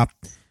to stop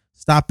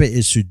it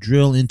is to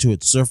drill into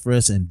its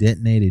surface and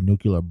detonate a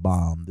nuclear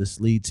bomb. This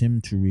leads him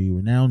to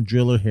renowned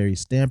driller Harry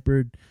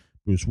Stampard,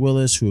 Bruce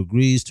Willis, who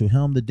agrees to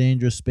helm the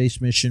dangerous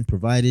space mission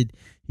provided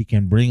he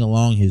can bring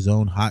along his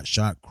own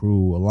hotshot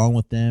crew. Along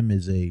with them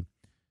is a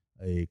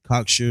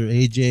cocksure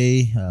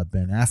AJ,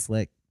 Ben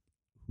Affleck,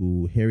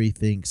 who Harry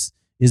thinks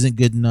isn't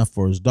good enough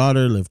for his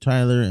daughter, Liv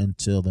Tyler,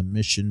 until the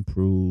mission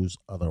proves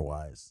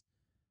otherwise.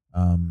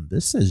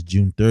 This says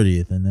June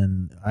 30th, and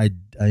then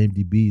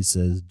IMDb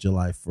says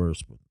July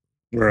 1st. But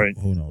Right.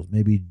 Who knows?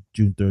 Maybe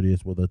June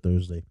 30th was a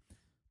Thursday.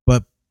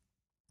 But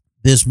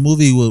this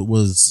movie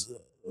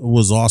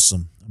was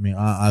awesome. I mean,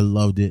 I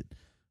loved it.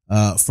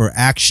 For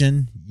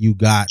action, you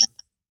got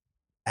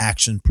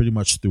action pretty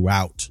much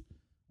throughout.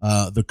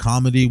 The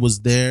comedy was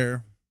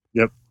there.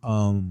 Yep.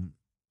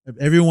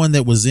 Everyone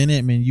that was in it,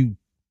 I mean,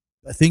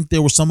 I think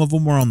there were some of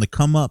them were on the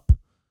come up.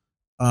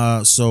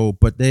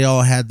 But they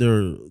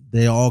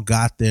all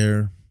got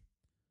their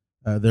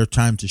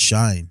time to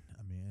shine.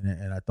 I mean,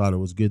 and I thought it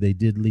was good. They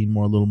did lean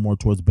a little more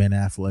towards Ben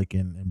Affleck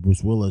and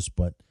Bruce Willis,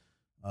 but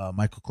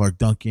Michael Clark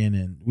Duncan,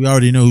 and we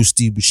already know who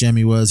Steve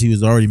Buscemi was. He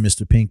was already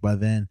Mr. Pink by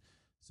then.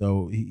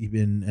 So he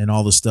been and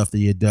all the stuff that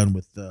he had done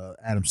with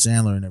Adam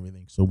Sandler and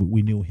everything. So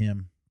we knew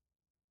him.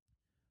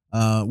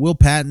 Will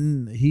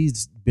Patton,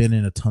 he's been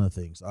in a ton of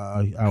things.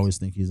 I always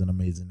think he's an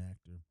amazing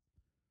actor.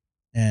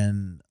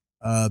 And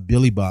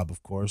Billy Bob,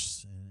 of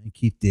course, and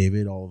Keith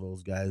David, all of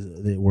those guys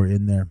that were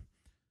in there.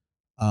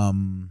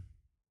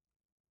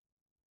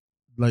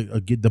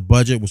 The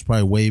budget was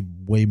probably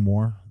way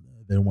more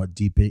than what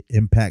Deep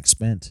Impact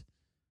spent,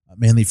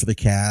 mainly for the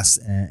cast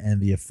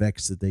and the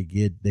effects that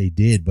they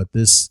did. But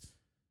this,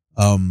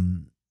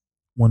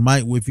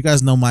 if you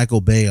guys know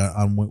Michael Bay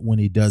when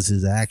he does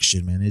his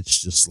action, man,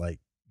 it's just like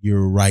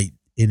you're right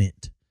in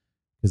it,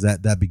 because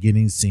that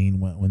beginning scene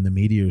when the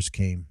meteors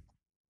came,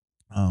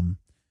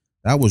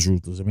 that was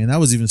ruthless. I mean, that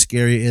was even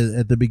scary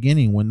at the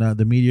beginning when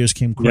the meteors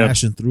came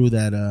crashing through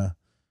that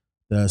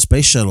the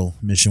space shuttle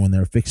mission when they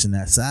were fixing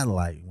that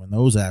satellite, when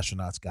those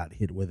astronauts got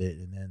hit with it,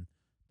 and then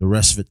the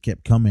rest of it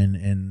kept coming,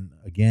 and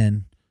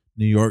again,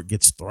 New York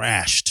gets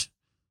thrashed.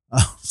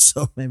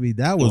 So maybe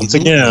that was once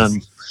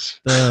again.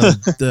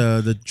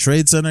 The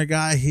Trade Center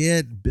got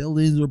hit.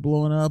 Buildings were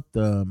blowing up.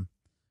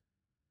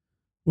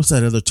 What's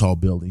that other tall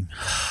building?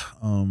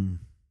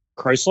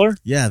 Chrysler?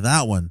 Yeah,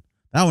 that one.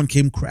 That one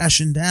came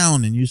crashing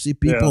down, and you see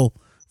people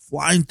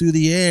flying through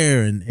the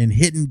air and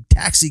hitting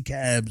taxi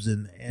cabs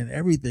and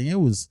everything.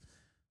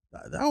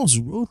 That was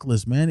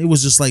ruthless, man. It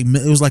was just like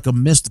a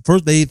mist.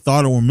 First, they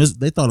thought it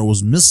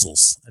was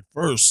missiles at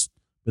first,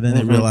 but then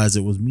they realized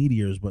it was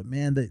meteors. But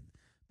man, the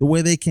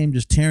way they came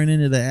just tearing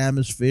into the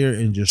atmosphere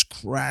and just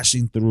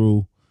crashing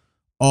through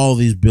all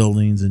these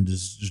buildings and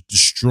just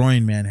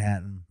destroying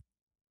Manhattan.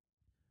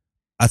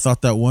 I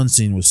thought that one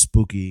scene was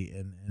spooky,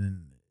 and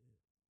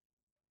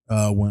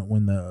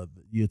when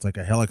it's like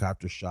a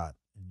helicopter shot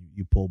and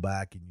you pull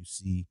back and you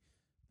see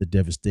the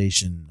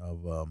devastation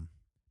of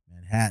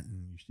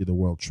Manhattan. You see the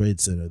World Trade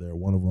Center there.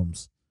 One of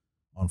them's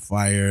on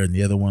fire and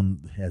the other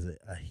one has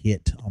a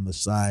hit on the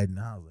side. And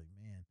I was like,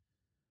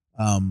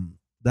 man,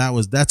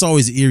 that's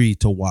always eerie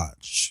to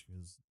watch,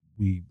 because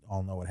we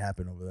all know what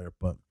happened over there.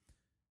 But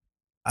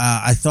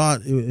I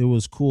thought it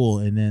was cool.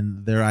 And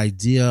then their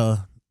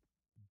idea,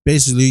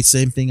 basically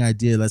same thing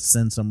idea. Let's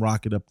send some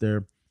rocket up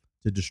there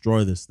to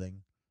destroy this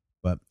thing.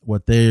 But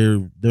what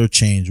their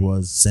change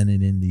was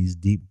sending in these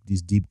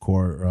deep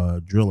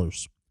core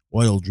drillers,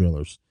 oil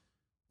drillers,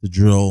 to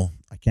drill.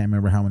 I can't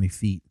remember how many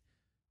feet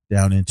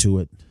down into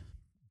it,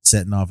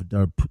 setting off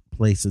or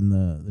placing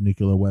the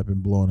nuclear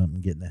weapon, blowing up,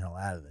 and getting the hell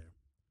out of there.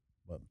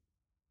 But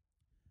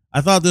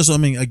I thought this. I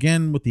mean,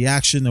 again, with the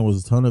action, there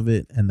was a ton of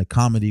it, and the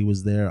comedy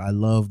was there. I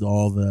loved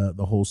all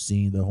the whole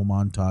scene, the whole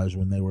montage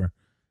when they were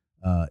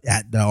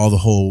the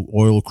whole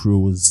oil crew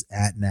was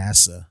at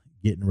NASA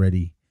getting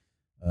ready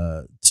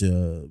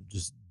to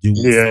just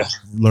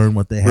learn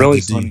what they had to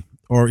do. Funny.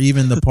 Or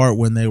even the part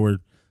when they were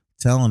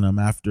telling them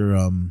after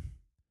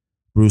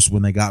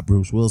when they got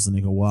Bruce Willis,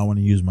 they go, well, I want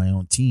to use my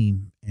own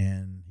team.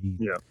 And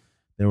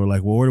they were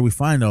like, well, where do we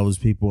find all those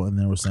people? And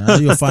they were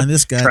saying, you'll find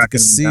this guy at the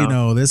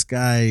casino, this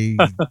guy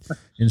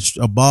in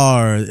a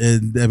bar.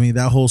 And I mean,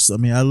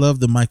 I love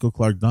the Michael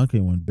Clark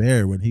Duncan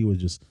when he was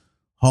just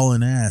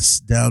hauling ass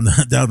down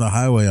the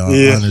highway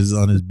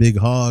on his big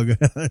hog.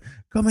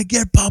 Come and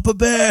get Papa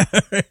Bear.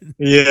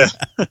 Yeah.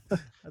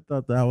 I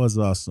thought that was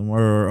awesome.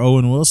 Or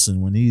Owen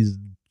Wilson when he's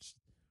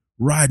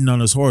riding on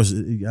his horse.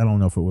 I don't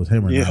know if it was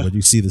him or not, but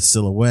you see the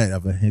silhouette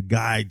of a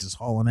guy just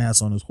hauling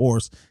ass on his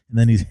horse, and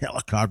then these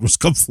helicopters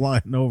come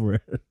flying over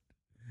it.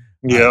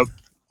 Yep.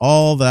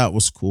 All that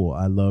was cool.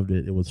 I loved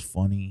it. It was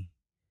funny.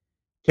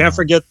 Can't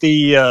forget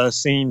the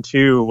scene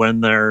too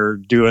when they're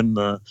doing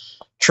the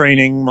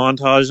training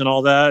montage and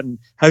all that. And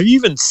have you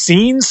even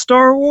seen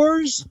Star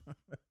Wars?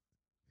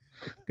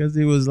 Because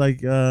he was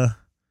like, what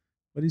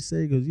did he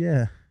say? He goes,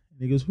 yeah. And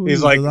he goes, who?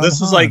 He's like,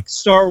 this is like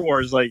Star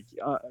Wars. Like,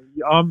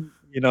 I'm,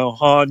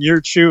 Han, you're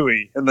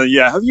Chewie. And then,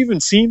 have you even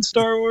seen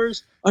Star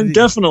Wars? I'm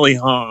definitely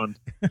Han.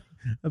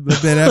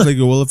 But Ben Affleck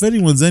go, well, if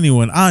anyone's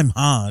anyone, I'm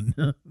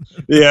Han.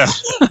 Yeah.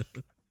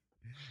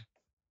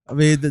 I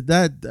mean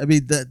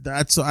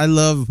that's what I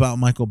love about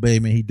Michael Bay,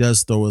 man. He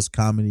does throw his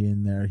comedy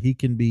in there. He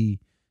can be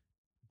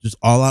just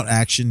all out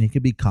action. He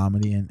can be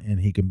comedy and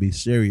he can be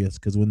serious.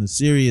 Because when the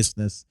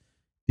seriousness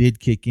did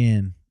kick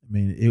in, I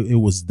mean,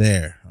 it was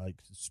there. Like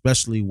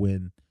especially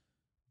when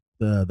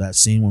that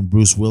scene when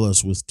Bruce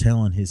Willis was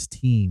telling his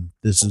team,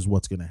 "This is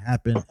what's going to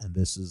happen, and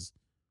this is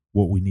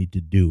what we need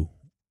to do,"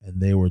 and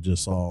they were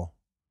just all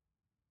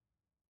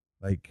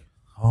like,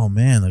 oh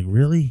man, like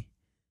really?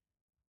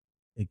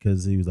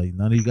 Because he was like,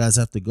 none of you guys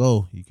have to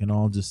go. You can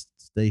all just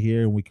stay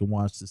here and we can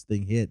watch this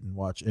thing hit and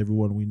watch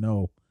everyone we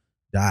know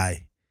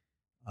die.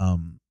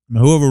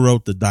 Whoever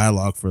wrote the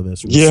dialogue for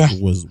this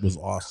was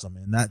awesome.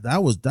 And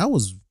that was I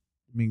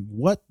mean,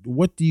 what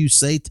do you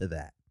say to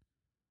that?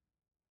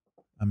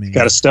 I mean,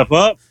 got to step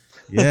up.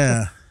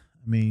 Yeah.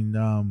 I mean,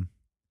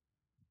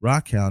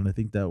 Rockhound, I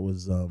think that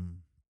was not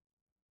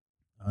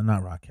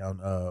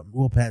Rockhound,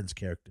 Will Patton's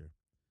character.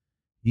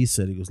 He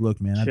said, he goes,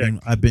 look, man,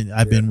 I've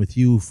been with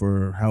you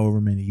for however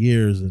many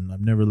years and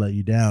I've never let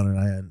you down,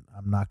 and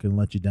I'm not gonna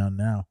let you down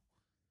now.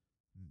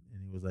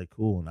 And he was like,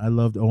 cool. And I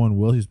loved Owen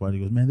Wilson's part.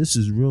 He goes, man, this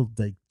is real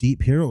like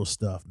deep hero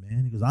stuff,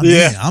 man. He goes,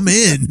 I'm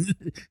in.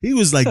 He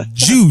was like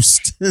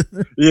juiced.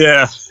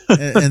 Yeah.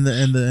 and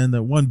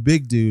the one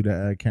big dude,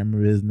 I can't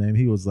remember his name,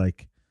 he was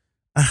like,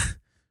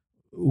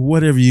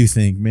 whatever you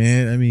think,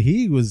 man. I mean,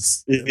 he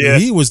was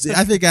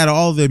I think out of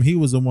all of them, he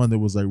was the one that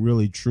was like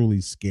really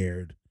truly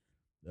scared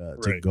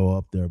to go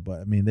up there.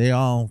 But I mean, they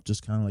all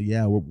just kind of like,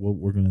 yeah,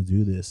 we're gonna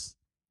do this.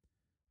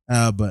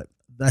 But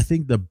I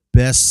think the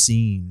best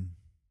scene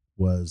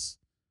was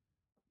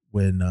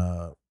when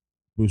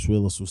Bruce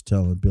Willis was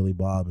telling Billy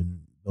Bob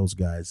and those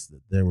guys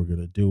that they were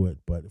gonna do it,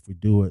 but if we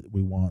do it,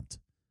 we want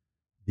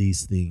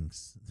these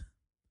things.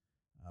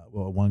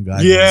 Well, one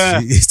guy,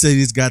 he said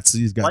he's got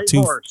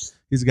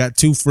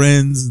two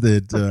friends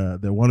that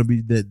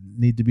that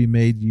need to be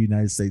made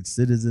United States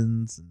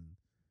citizens, and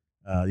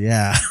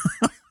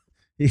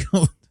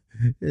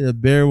the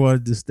bear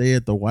wanted to stay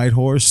at the White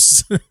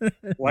Horse.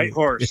 White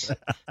Horse.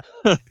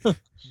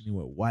 He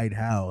went White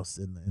House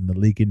in the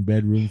leaking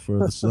bedroom for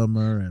the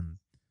summer, and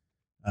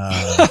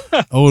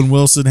Owen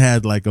Wilson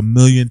had like 1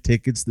 million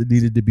tickets that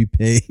needed to be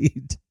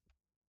paid.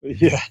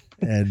 Yeah,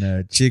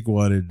 and Chick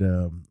wanted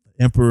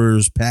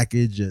Emperor's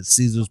package at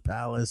Caesar's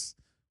Palace,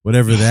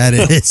 whatever that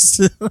is.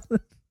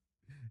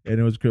 And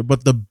it was great.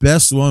 But the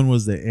best one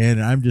was the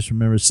end. And I just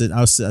remember I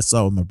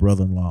saw it with my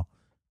brother-in-law,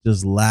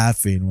 just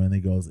laughing when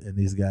he goes, and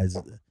these guys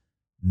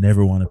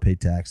never want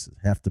to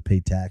have to pay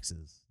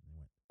taxes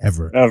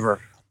ever.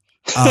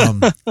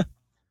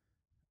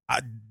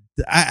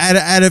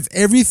 Out of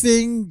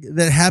everything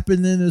that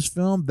happened in this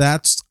film,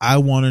 I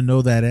want to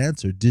know that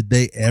answer. Did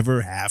they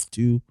ever have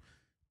to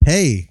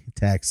pay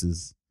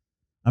taxes?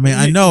 I mean,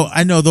 I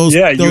know those.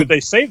 Yeah, they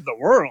saved the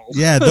world.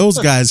 Yeah, those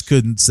guys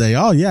couldn't say,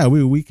 "Oh, yeah,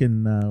 we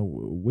can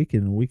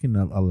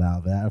allow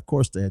that." Of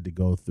course, they had to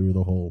go through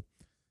the whole,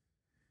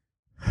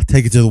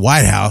 take it to the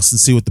White House and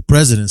see what the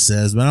president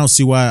says. But I don't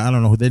see why. I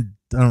don't know. I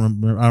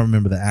don't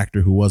remember the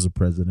actor who was a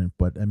president,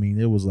 but I mean,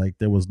 it was like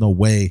there was no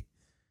way.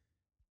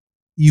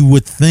 You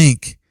would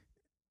think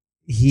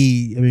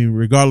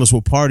regardless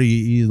what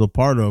party he's a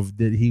part of,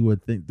 that he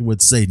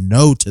would say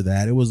no to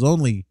that. It was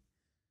only.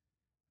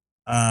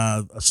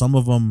 Some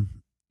of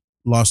them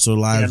lost their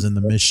lives in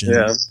the mission.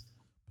 Yeah.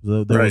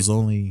 So there was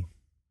only,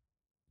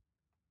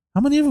 how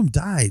many of them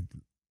died?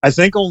 I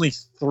think only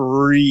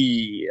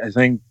 3. I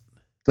think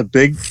the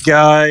big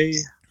guy,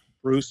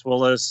 Bruce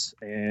Willis,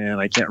 and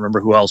I can't remember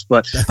who else.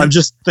 But I'm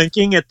just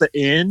thinking at the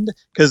end,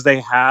 because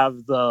they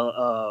have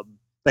the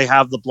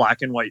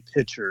black and white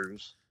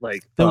pictures.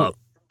 Like there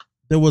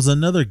was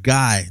another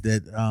guy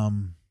that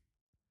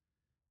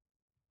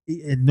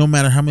no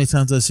matter how many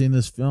times I've seen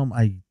this film,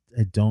 I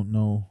don't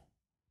know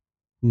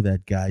who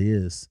that guy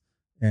is,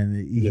 and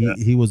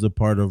he was a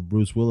part of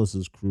Bruce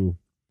Willis's crew.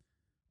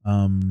 I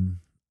don't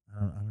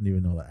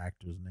even know the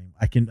actor's name.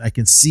 I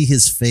can see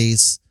his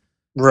face,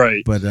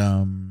 right? But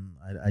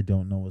I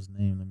don't know his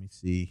name. Let me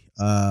see.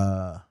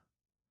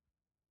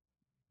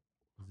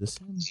 Is this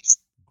him?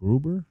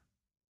 Gruber?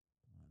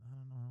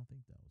 I don't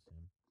think that was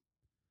him.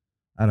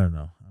 I don't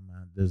know.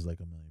 There's like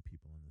 1 million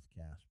people in this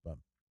cast, but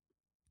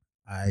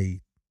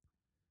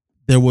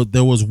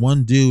There was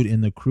one dude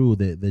in the crew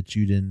that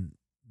you didn't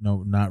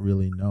not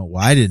really know.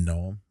 Well, I didn't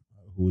know him,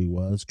 who he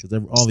was, because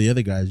all the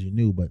other guys you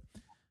knew. But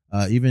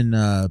even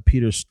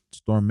Peter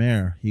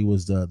Stormare, he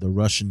was the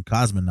Russian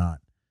cosmonaut.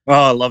 Oh,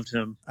 I loved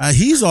him.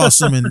 He's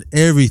awesome in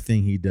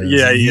everything he does.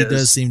 Yeah, he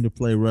does seem to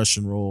play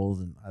Russian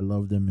roles, and I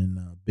loved him in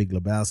Big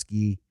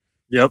Lebowski.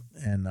 Yep.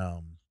 And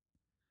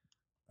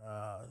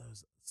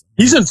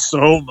he's in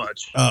so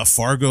much.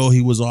 Fargo,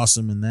 he was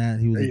awesome in that.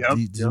 He was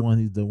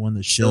the one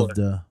that shoved.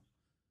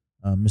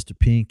 Mr.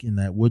 Pink in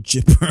that wood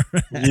chipper.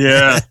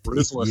 Yeah,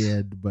 ruthless.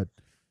 Yeah, but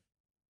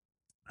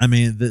I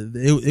mean,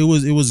 it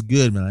was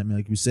good, man. I mean,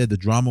 like we said, the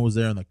drama was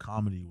there and the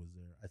comedy was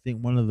there. I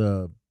think one of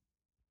the,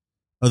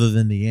 other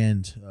than the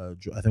end,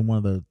 I think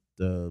one of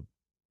the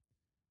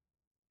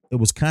it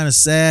was kind of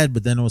sad,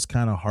 but then it was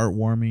kind of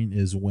heartwarming.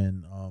 Is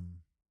when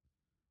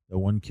the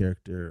one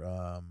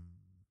character,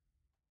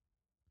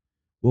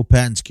 Will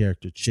Patton's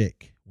character,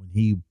 Chick,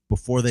 when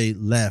before they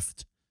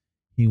left.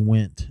 He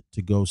went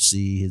to go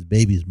see his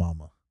baby's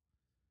mama,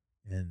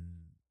 and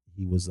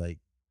he was like,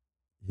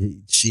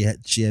 she had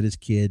his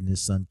kid, and his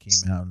son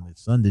came out, and his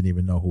son didn't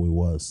even know who he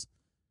was.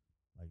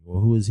 Like, well,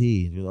 who is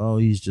he? He goes, oh,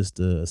 he's just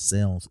a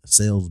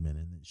salesman,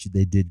 and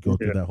they did go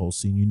through that whole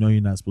scene. You know,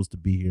 you're not supposed to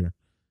be here.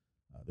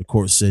 the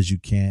court says you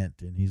can't,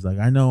 and he's like,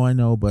 I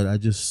know, but I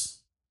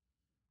just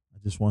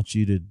want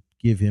you to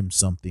give him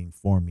something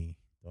for me.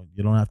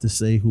 You don't have to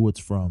say who it's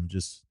from.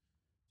 Just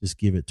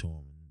give it to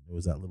him. And it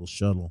was that little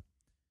shuttle.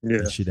 Yeah.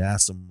 And she'd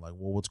ask him, like,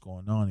 well, what's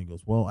going on? He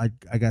goes, well,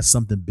 I got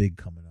something big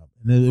coming up.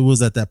 And it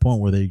was at that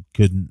point where they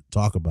couldn't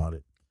talk about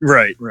it.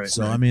 Right.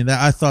 So, I mean,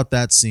 I thought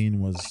that scene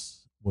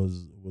was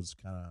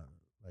kind of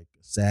like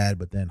sad,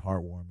 but then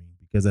heartwarming,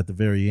 because at the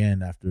very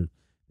end, after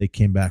they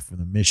came back from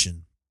the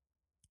mission,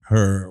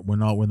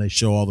 when they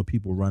show all the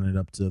people running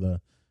up to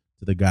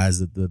the guys,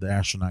 the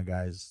astronaut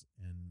guys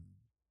and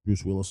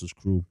Bruce Willis's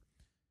crew,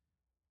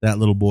 that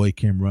little boy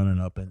came running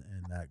up, and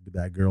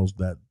that girl's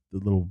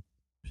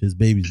his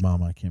baby's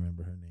mom, I can't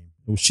remember her name.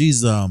 Well,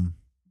 she's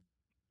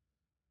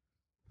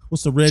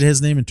what's the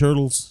redhead's name in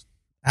Turtles?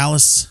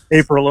 Alice?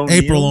 April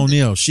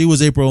O'Neil. She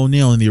was April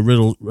O'Neil in the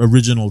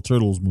original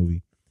Turtles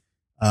movie.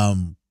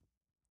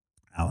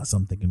 Alice,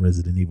 I'm thinking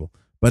Resident Evil.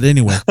 But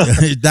anyway,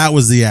 that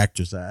was the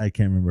actress. I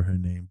can't remember her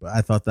name, but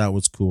I thought that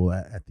was cool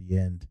at the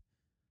end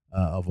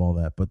of all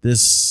that. But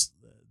this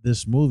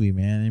movie,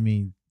 man, I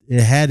mean,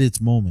 it had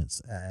its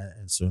moments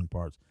in certain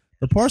parts.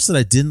 The parts that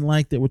I didn't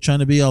like that were trying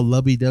to be all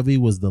lovey-dovey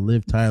was the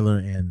Liv Tyler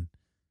and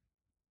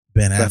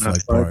Ben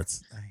Affleck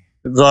parts.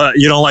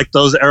 You don't like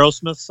those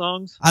Aerosmith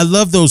songs? I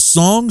love those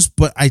songs,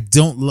 but I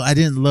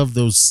didn't love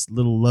those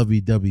little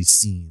lovey-dovey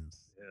scenes.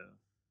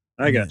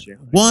 Yeah, I got you.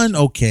 One,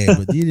 okay,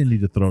 but you didn't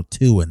need to throw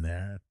two in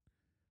there.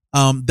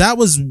 That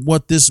was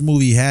what this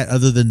movie had.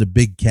 Other than the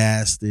big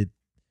cast, it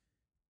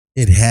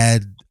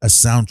had a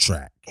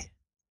soundtrack.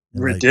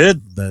 It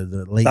did.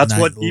 The late That's night,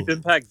 what Deep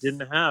Impact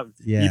didn't have.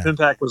 Yeah. Deep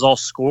Impact was all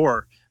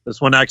score.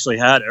 This one actually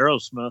had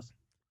Aerosmith.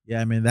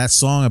 Yeah, I mean, that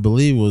song, I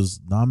believe, was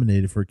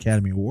nominated for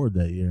Academy Award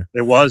that year.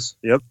 It was.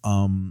 Yep.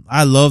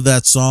 I love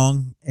that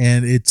song,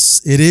 and it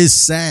is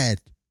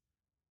sad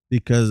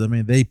because, I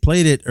mean, they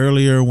played it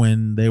earlier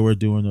when they were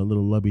doing a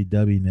little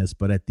lovey-doveyness,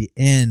 but at the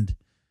end,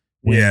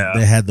 when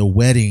they had the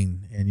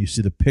wedding, and you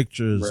see the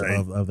pictures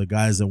of the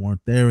guys that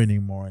weren't there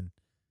anymore, and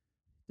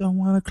don't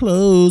want to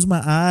close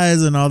my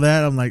eyes and all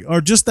that. I'm like,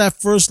 or just that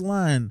first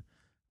line,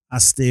 I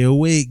stay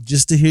awake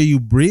just to hear you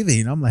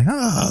breathing. I'm like,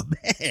 oh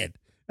man.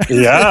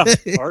 Yeah.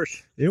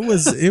 Harsh.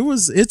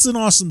 It's an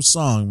awesome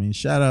song. I mean,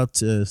 shout out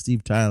to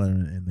Steve Tyler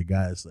and the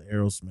guys,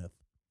 Aerosmith.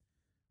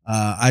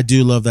 I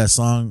do love that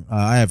song.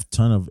 I have a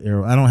ton of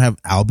I don't have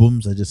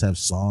albums. I just have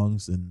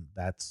songs, and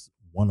that's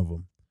one of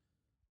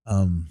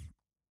them.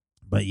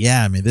 But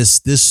yeah, I mean,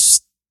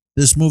 this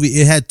movie,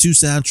 it had two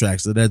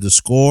soundtracks. It had the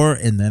score,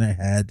 and then it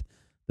had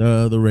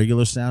the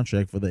regular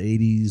soundtrack for the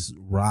 80s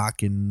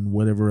rock and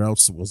whatever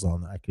else was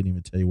on. I couldn't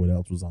even tell you what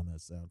else was on that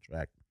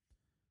soundtrack.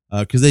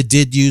 Because they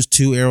did use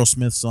two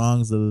Aerosmith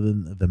songs other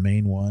than the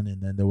main one,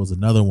 and then there was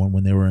another one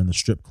when they were in the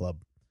strip club.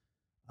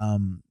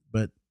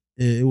 But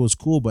it was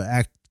cool.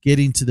 But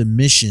getting to the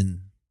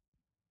mission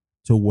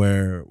to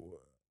where,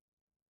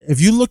 if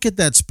you look at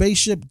that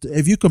spaceship,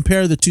 if you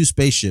compare the two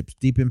spaceships,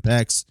 Deep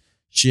Impact's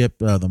ship,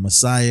 the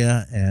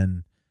Messiah,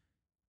 and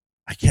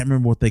I can't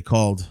remember what they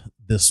called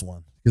this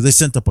one, because they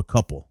sent up a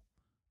couple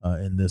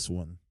in this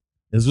one.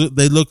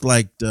 They looked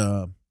like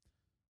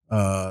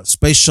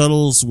space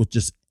shuttles with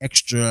just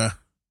extra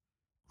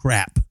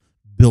crap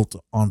built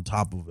on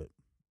top of it.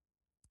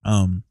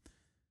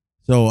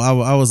 So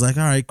I was like,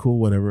 all right, cool,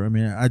 whatever. I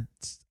mean,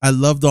 I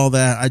loved all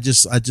that. I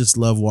just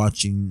love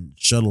watching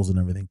shuttles and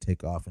everything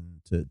take off, and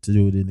to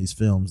do it in these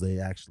films, they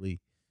actually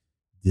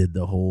did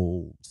the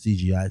whole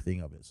CGI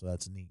thing of it. So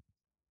that's neat.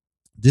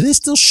 Do they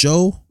still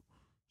show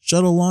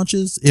shuttle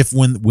launches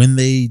when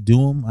they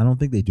do them? I don't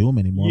think they do them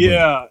anymore.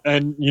 Yeah,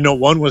 and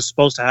one was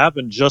supposed to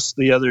happen just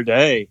the other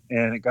day,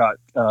 and it got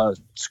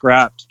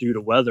scrapped due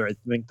to weather. I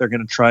think they're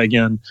going to try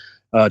again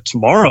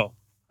tomorrow,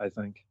 I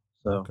think.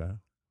 So. Okay.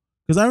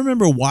 Because I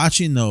remember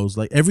watching those,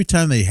 like every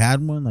time they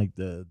had one, like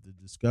the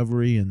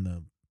Discovery and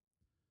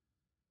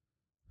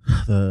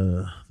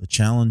the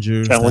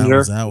Challenger.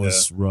 That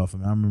was rough. I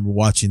mean, I remember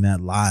watching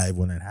that live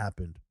when it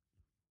happened.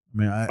 I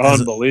mean,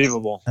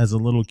 unbelievable. As a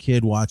little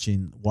kid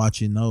watching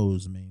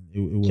those, I mean, it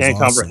was can't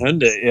awesome.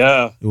 comprehend it.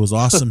 Yeah, it was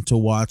awesome to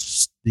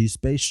watch these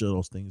space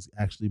shuttles things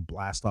actually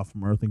blast off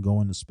from Earth and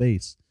go into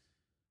space.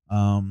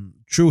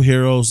 True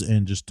heroes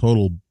and just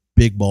total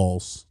big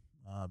balls,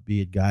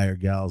 be it guy or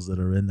gals that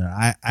are in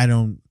there. I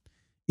don't,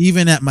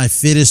 even at my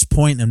fittest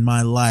point in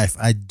my life,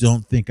 I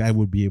don't think I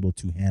would be able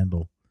to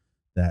handle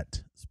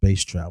that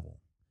space travel.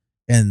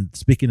 And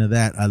speaking of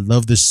that, I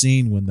love the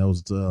scene when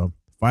those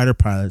fighter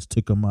pilots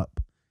took them up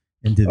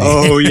into the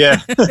air. Yeah.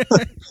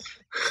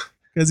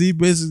 Because he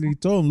basically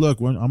told him, look,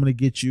 I'm going to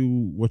get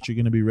you what you're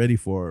going to be ready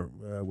for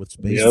with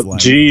space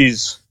flight.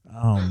 Jeez.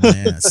 Oh,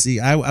 man. See,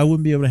 I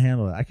wouldn't be able to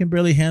handle it. I can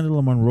barely handle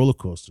them on roller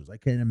coasters. I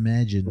can't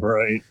imagine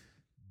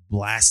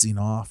blasting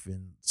off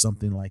in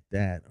something like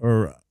that.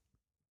 Or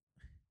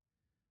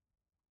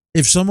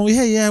if someone,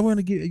 hey, yeah, I want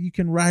to get, you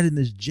can ride in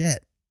this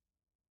jet.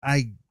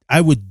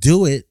 I would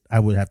do it. I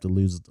would have to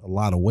lose a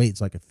lot of weight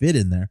so I could fit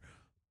in there.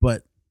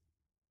 But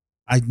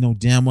I know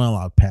damn well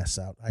I'll pass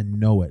out. I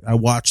know it. I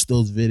watched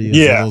those videos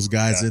of those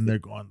guys in there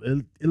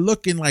going, it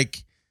looking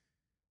like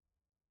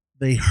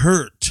they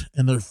hurt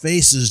and their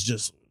faces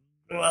just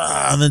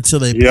until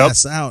they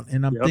pass out.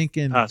 And I'm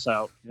thinking, pass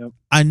out. Yep.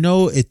 I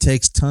know it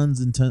takes tons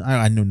and tons.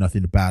 I know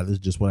nothing about it. It's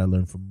just what I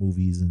learned from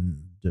movies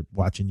and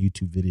watching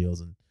YouTube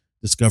videos and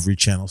Discovery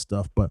Channel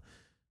stuff. But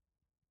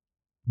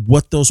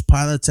what those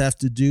pilots have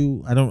to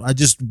do,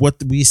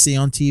 what we see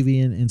on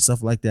TV and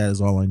stuff like that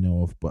is all I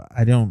know of. But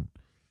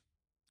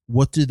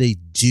what do they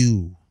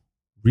do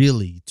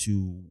really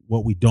to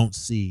what we don't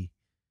see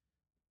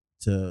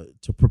to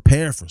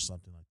prepare for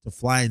something like to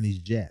fly in these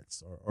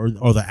jets or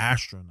the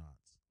astronauts?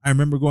 I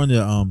remember going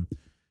to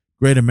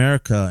Great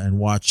America and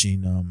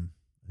watching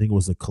I think it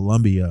was a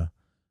Columbia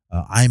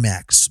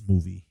IMAX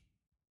movie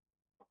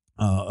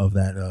of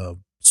that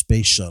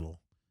space shuttle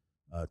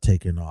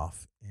taking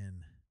off,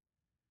 and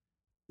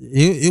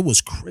it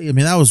was crazy. I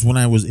mean, that was when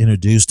I was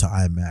introduced to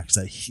IMAX,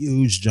 that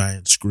huge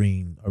giant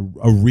screen,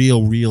 a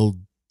real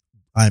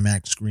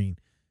IMAX screen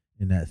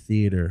in that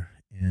theater,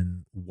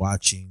 and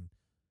watching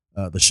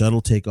the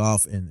shuttle take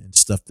off and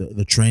stuff,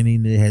 the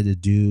training they had to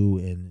do,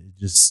 and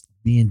just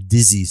being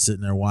dizzy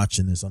sitting there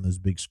watching this on this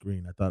big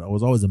screen. I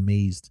was always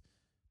amazed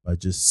by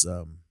just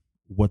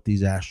what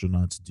these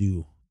astronauts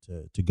do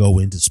to go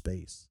into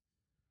space.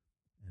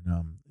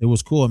 And it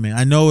was cool. I mean,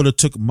 I know it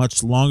took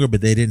much longer,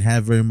 but they didn't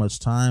have very much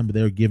time, but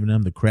they were giving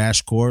them the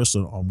crash course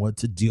on what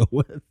to deal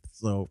with.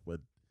 So, but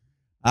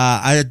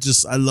I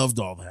loved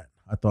all that.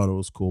 I thought it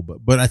was cool,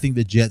 but I think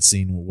the jet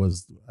scene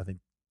was, I think,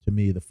 to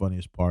me, the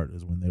funniest part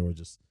is when they were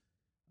just,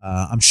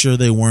 I'm sure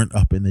they weren't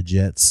up in the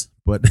jets,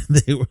 but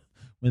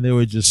when they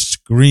were just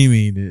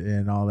screaming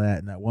and all that,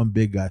 and that one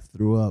big guy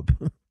threw up.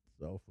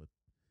 So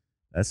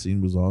that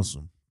scene was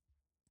awesome.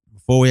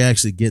 Before we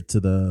actually get to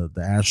the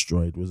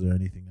asteroid, was there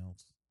anything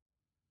else?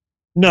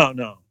 No.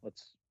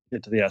 Let's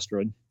get to the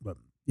asteroid. But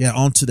yeah,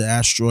 onto the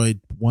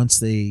asteroid. Once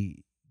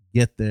they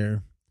get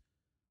there,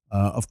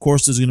 of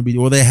course, there's going to be.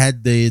 Well, they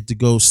had to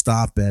go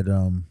stop at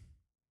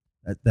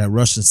that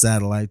Russian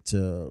satellite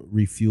to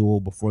refuel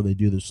before they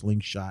do the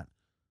slingshot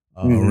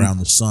around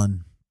the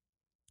sun.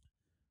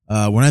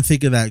 When I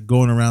think of that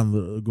going around,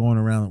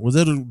 was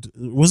it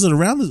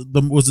around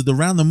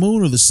the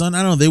moon or the sun?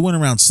 I don't know. They went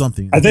around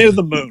something. I think it was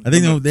the moon. I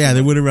think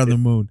they went around the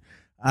moon.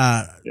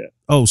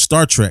 Oh,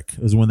 Star Trek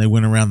is when they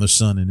went around the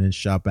sun and then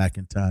shot back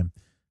in time.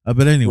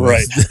 But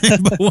anyway,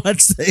 but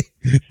once they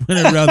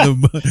went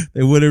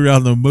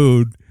around the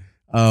moon,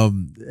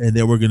 and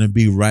they were going to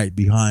be right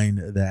behind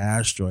the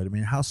asteroid. I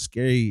mean, how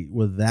scary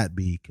would that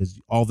be? Because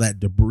all that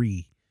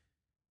debris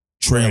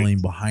trailing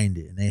behind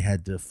it, and they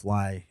had to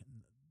fly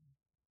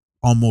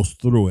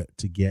almost through it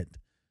to get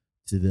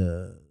to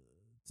the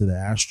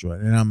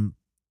asteroid. And I'm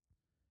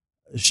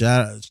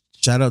shout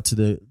out to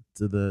the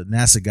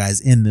NASA guys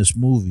in this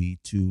movie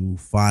to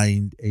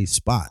find a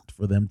spot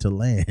for them to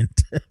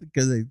land,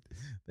 because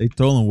they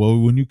told them, well,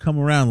 when you come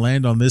around,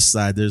 land on this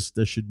side.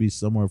 There should be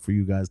somewhere for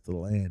you guys to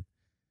land.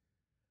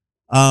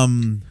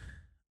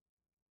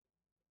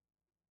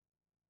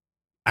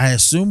 I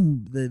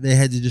assume they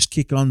had to just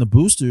kick on the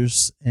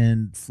boosters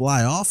and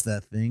fly off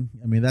that thing.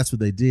 I mean, that's what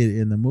they did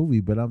in the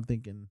movie, but I'm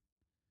thinking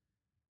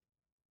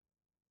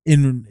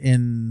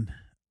in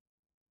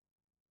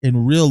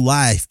real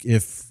life,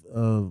 if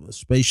a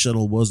space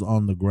shuttle was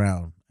on the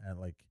ground at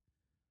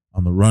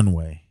on the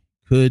runway,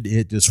 could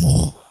it just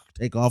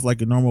take off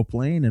like a normal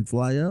plane and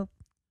fly up?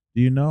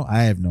 Do you know?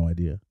 I have no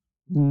idea.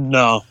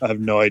 No, I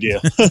have no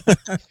idea.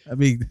 I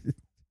mean,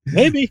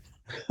 maybe.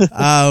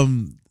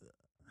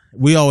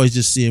 We always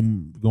just see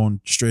him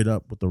going straight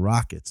up with the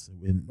rockets,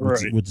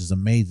 which is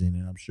amazing,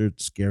 and I'm sure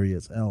it's scary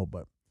as hell.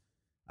 But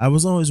I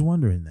was always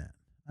wondering that.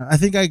 I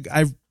think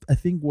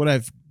when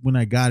I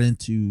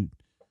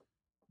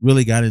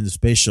really got into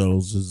space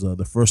shuttles is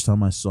the first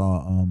time I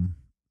saw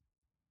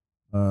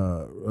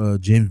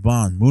James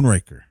Bond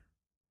Moonraker,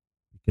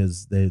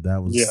 because they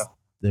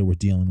were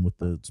dealing with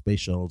the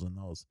space shuttles and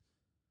those.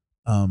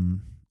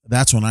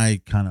 That's when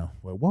I kind of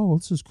went, whoa,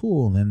 this is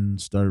cool. And then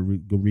started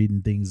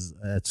reading things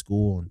at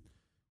school and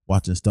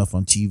watching stuff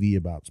on TV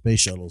about space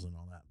shuttles and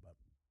all that.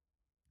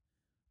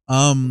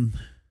 But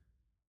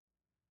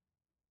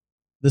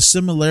the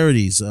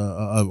similarities,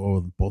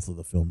 or both of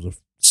the films are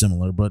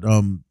similar, but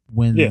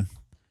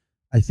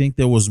I think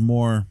there was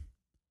more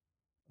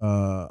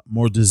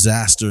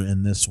disaster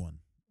in this one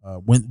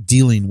when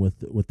dealing with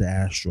the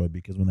asteroid,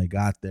 because when they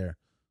got there,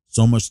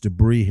 so much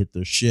debris hit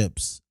their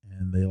ships,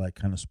 and they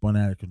kind of spun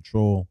out of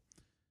control,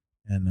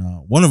 and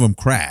one of them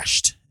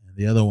crashed, and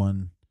the other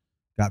one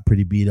got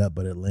pretty beat up,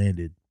 but it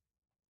landed.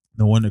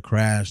 The one that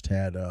crashed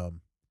had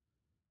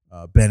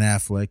Ben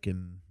Affleck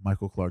and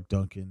Michael Clark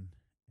Duncan,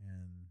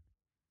 and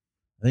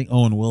I think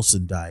Owen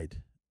Wilson died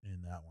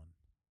in that one.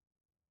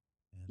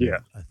 And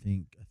I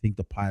think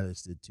the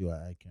pilots did too.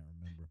 I can't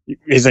remember.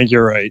 You think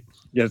you're right?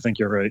 Yeah, I think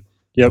you're right.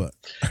 Yep.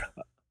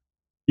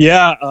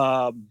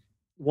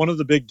 One of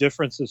the big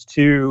differences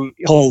too,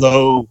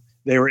 although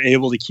they were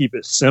able to keep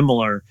it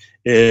similar,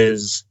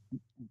 is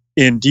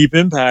in Deep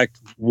Impact,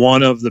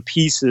 one of the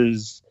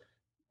pieces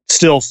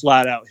still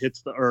flat out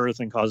hits the Earth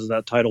and causes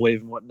that tidal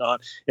wave and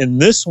whatnot. In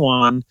this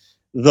one,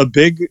 the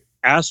big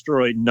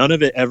asteroid, none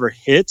of it ever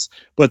hits,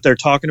 but they're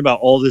talking about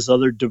all this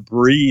other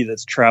debris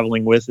that's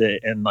traveling with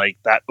it, and like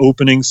that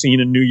opening scene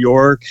in New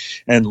York,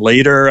 and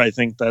later I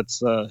think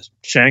that's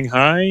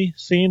Shanghai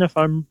scene, if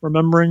I'm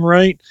remembering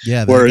right.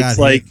 Yeah, where it's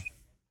like,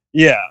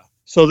 yeah.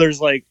 So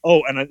there's like,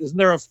 oh, and isn't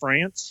there a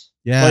France?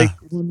 Yeah, like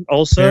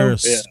also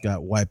Paris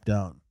got wiped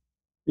out.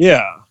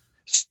 Yeah,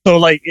 so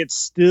like it's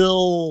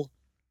still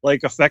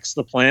like affects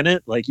the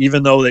planet. Like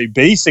even though they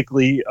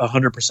basically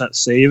 100%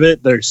 save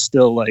it, there's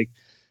still like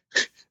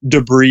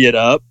debris it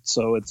up,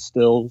 so it's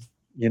still,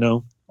 you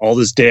know, all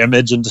this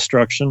damage and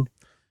destruction.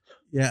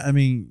 Yeah, I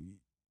mean,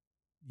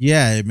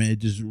 it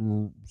just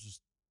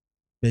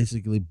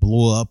basically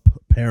blew up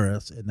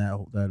Paris and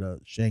that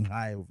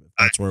Shanghai, if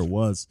that's where it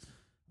was.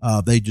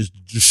 They just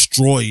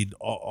destroyed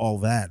all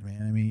that,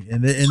 man. I mean,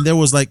 and there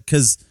was like,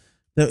 because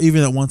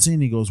even at one scene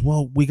he goes,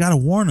 well, we got to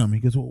warn him. He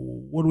goes, well,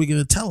 what are we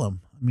going to tell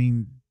him? I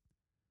mean,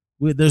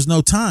 there's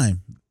no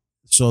time.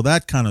 So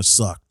that kind of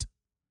sucked.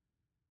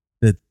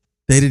 That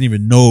they didn't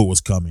even know it was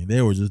coming.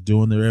 They were just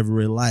doing their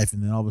everyday life,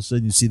 and then all of a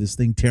sudden you see this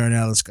thing tearing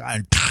out of the sky,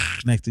 and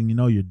next thing you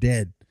know, you're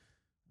dead.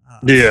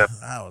 Yeah,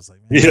 I was like,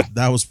 man,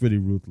 that was pretty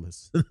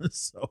ruthless.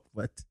 So,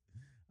 but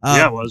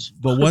yeah, it was.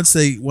 But once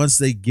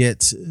they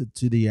get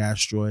to the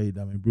asteroid,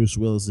 I mean, Bruce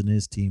Willis and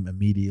his team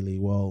immediately,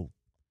 well,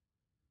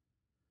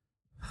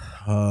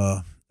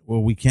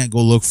 we can't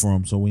go look for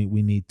him, so we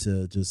need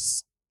to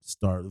just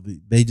start.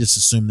 They just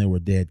assumed they were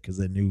dead because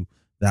they knew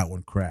that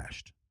one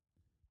crashed,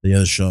 the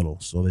other shuttle.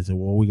 So they said,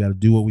 well, we got to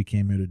do what we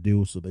came here to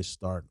do. So they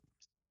start.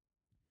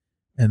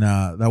 And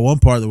that one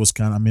part that was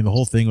kind of, I mean, the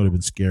whole thing would have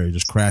been scary,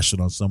 just crashing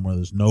on somewhere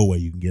there's no way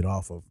you can get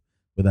off of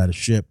without a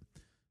ship.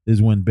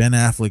 Is when Ben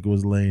Affleck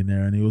was laying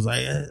there and he was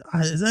like,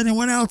 is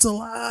anyone else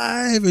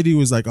alive? And he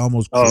was like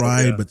almost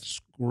crying, but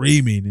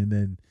screaming. And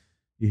then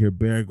you hear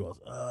Bear goes,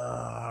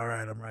 all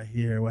right, I'm right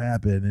here. What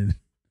happened?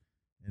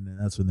 And then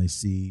that's when they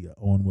see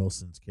Owen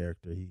Wilson's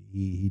character.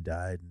 He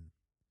died.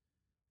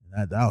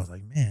 And that was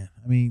like, man,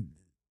 I mean,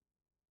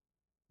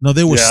 no,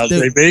 they were. Yeah,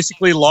 they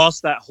basically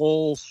lost that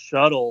whole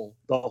shuttle,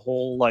 the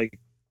whole like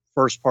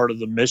first part of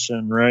the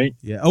mission, right?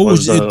 Yeah. Oh,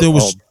 there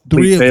was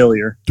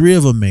failure. Three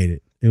of them made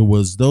it. It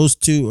was those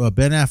two,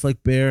 Ben Affleck,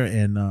 Bear,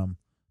 and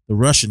the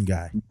Russian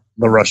guy.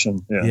 The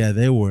Russian, yeah. Yeah,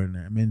 they were in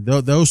there. I mean,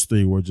 those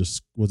three were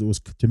just was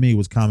to me, it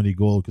was comedy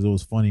gold because it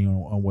was funny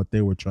on what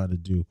they were trying to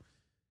do.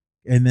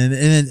 And then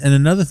and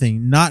another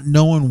thing, not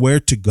knowing where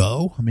to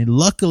go. I mean,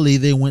 luckily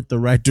they went the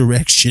right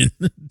direction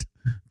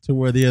to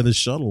where the other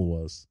shuttle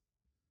was,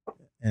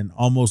 and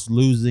almost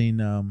losing.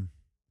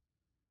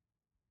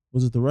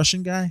 Was it the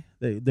Russian guy?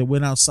 They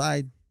went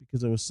outside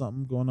because there was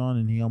something going on,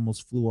 and he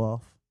almost flew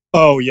off.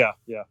 Oh yeah.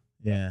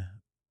 Yeah.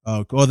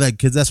 Oh, that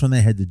because that's when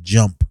they had to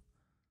jump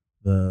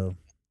the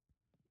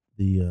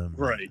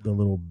right, the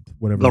little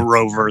whatever the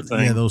rover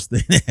thing. Yeah, those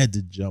things, they had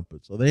to jump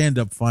it. So they end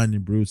up finding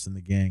Bruce and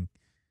the gang,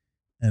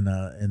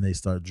 and they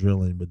start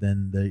drilling. But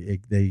then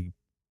they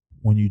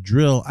when you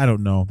drill, I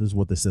don't know. This is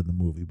what they said in the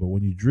movie, but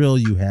when you drill,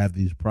 you have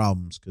these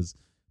problems because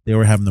they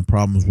were having the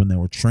problems when they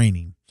were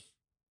training.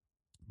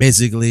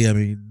 Basically, I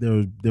mean,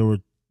 there were.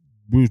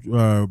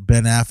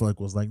 Ben Affleck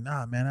was like,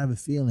 nah, man, I have a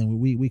feeling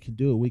we can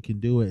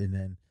do it, and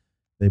then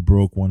they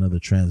broke one of the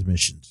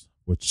transmissions,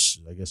 which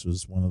I guess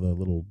was one of the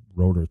little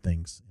rotor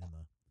things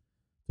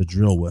to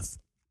drill with.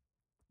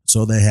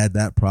 So they had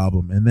that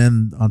problem, and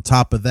then on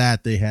top of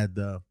that, they had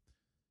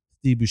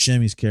Steve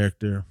Buscemi's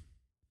character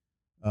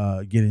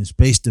getting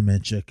space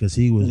dementia because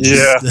he was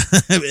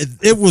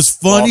it was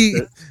funny.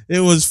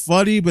 It was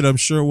funny, but I'm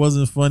sure it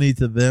wasn't funny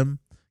to them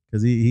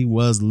because he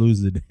was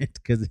losing it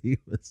because he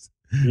was.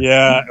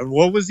 Yeah, and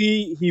what was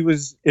he? He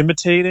was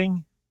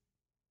imitating.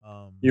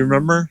 You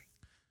remember?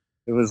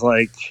 It was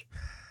like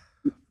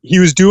he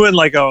was doing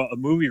like a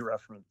movie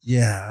reference.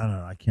 Yeah, I don't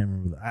know. I can't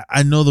remember.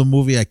 I know the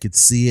movie. I could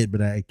see it,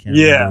 but I can't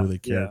remember who the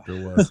character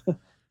was.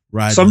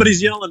 Right.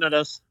 Somebody's yelling at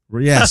us.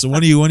 Yeah. So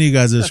one of you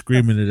guys are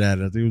screaming it at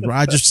us.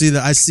 I just see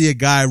that. I see a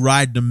guy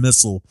riding a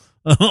missile,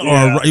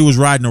 or he was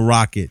riding a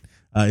rocket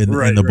in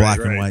the black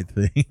and white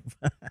thing.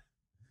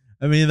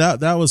 I mean,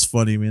 that was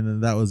funny. I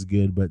mean, that was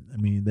good. But I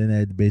mean, then they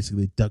had to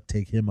basically duct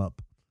tape him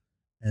up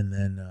and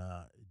then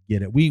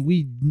get it.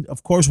 We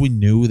of course we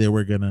knew they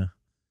were gonna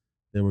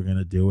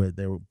do it.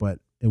 But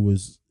it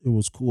was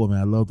cool. I mean,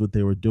 I loved what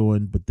they were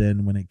doing. But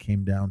then when it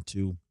came down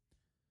to,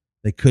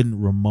 they couldn't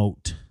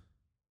remote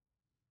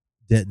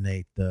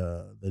detonate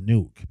the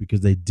nuke because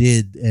they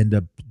did end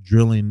up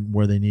drilling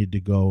where they needed to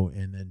go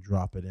and then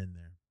drop it in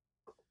there.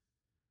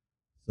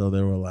 So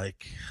they were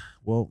like,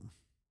 well,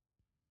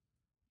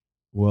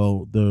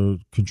 the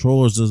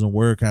controllers doesn't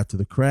work after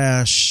the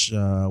crash.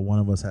 One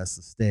of us has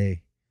to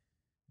stay.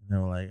 And they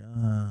were like,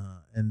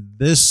 and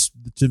this,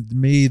 to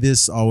me,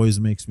 this always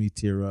makes me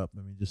tear up.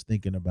 I mean, just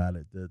thinking about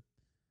it,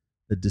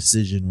 the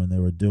decision when they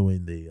were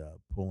doing the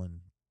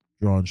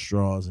drawing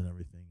straws and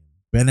everything.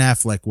 Ben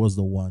Affleck was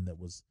the one that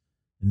was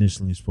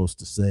initially supposed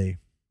to say,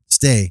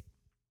 stay.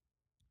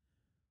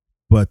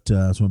 But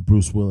that's when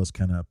Bruce Willis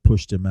kind of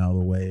pushed him out of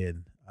the way.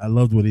 And I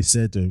loved what he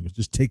said to him,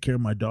 just take care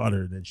of my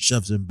daughter, and then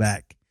shoves him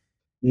back.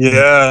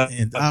 Yeah.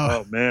 And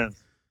oh man.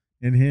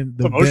 And him,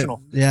 It's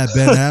emotional. Ben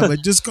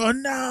Affleck just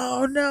going,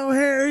 no,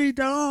 Harry,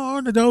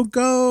 don't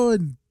go.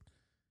 And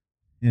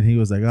he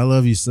was like, I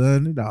love you,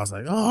 son. And I was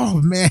like, oh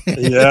man.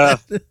 Yeah.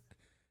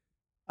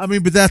 I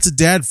mean, but that's a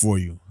dad for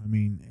you. I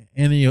mean,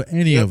 any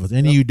of us,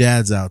 any of you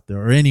dads out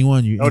there, or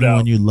anyone you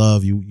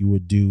love, you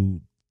would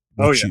do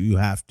what you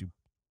have to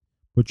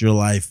put your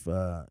life,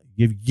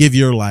 give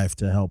your life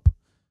to help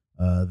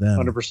them.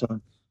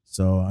 100%.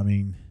 So I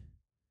mean,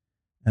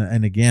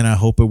 and again, I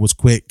hope it was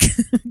quick.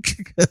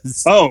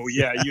 Oh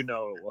yeah, it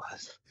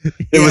was.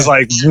 It was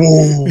like,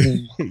 whoa.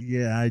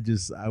 Yeah,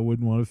 I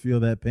wouldn't want to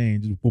feel that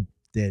pain. Just whoop,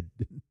 dead.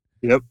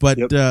 Yep. But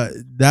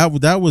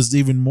that was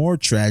even more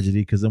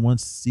tragedy because then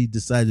once he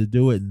decided to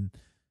do it, and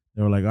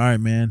they were like, "All right,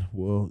 man,"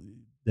 well,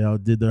 they all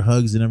did their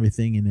hugs and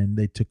everything, and then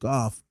they took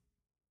off.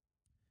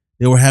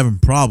 They were having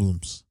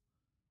problems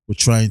with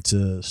trying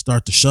to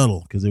start the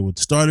shuttle because they would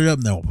start it up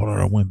and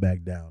then went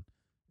back down.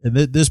 And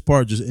this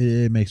part just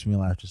it makes me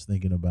laugh just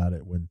thinking about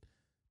it when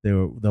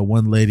the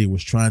one lady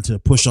was trying to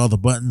push all the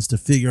buttons to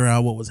figure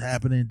out what was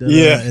happening.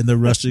 And the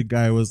Russian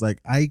guy was like,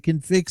 I can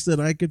fix it.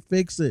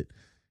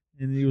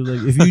 And he was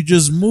like, if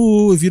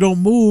you don't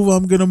move,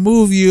 I'm going to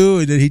move you.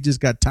 And then he just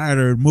got tired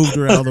of her and moved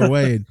her out of the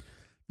way. And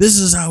this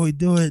is how we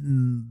do it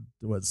in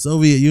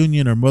Soviet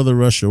Union or Mother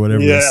Russia,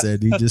 whatever he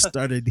said. He just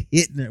started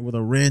hitting it with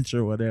a wrench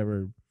or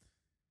whatever.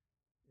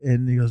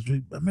 And he goes,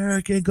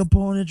 American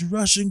components,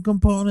 Russian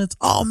components,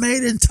 all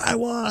made in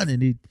Taiwan.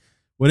 And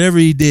whatever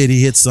he did,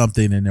 he hit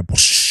something, and then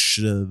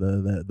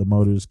the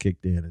motors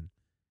kicked in, and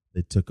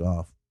they took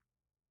off.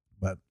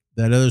 But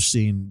that other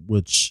scene,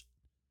 which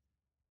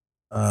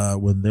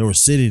when they were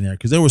sitting there,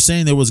 because they were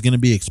saying there was going to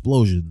be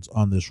explosions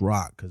on this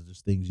rock, because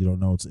there's things you don't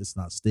know, it's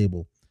not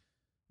stable.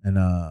 And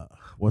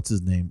what's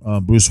his name?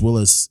 Bruce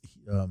Willis,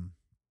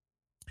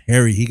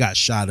 Harry, he got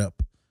shot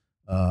up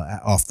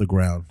off the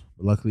ground.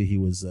 But luckily, he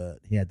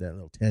had that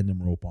little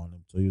tandem rope on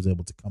him, so he was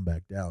able to come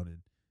back down and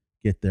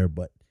get there.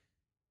 But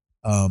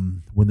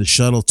when the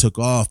shuttle took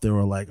off, they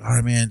were like, "All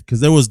right, man," because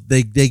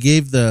they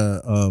gave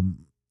the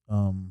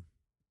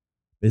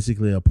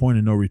basically a point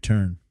of no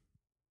return,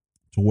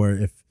 to where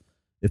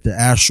if the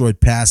asteroid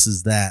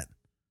passes that,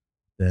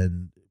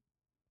 then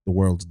the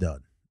world's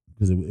done.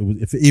 Because it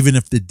was even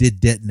if it did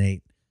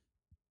detonate,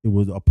 it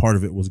was a part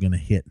of it was going to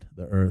hit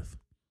the Earth.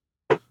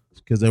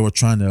 Because they were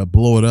trying to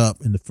blow it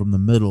up from the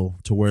middle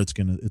to where it's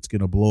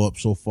gonna blow up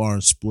so far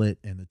and split,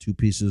 and the two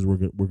pieces were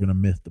gonna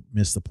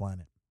miss the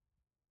planet.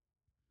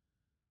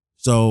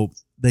 So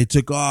they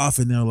took off,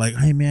 and they're like,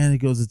 "Hey man," he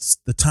goes,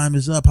 the time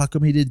is up. How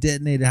come he didn't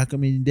detonate it? How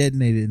come he didn't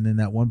detonate it?" And then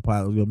that one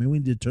pilot was going, "Man, we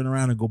need to turn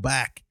around and go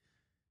back."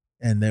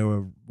 And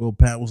Will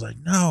Pat was like,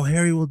 "No,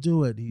 Harry will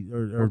do it."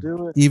 We'll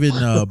do it. Even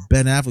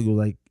Ben Affleck was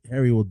like,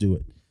 "Harry will do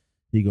it."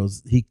 He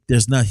goes, he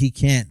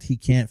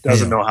can't.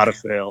 Doesn't know how to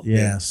fail.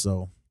 Yeah.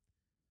 So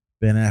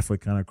Ben Affleck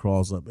kind of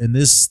crawls up, and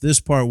this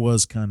part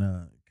was kind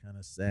of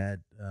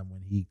sad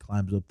when he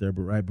climbs up there.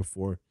 But right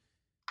before,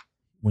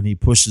 when he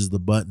pushes the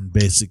button,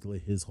 basically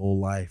his whole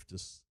life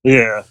just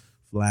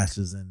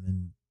flashes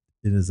in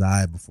his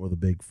eye before the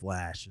big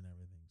flash and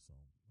everything.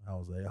 So I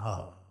was like,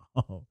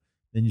 oh.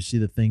 Then you see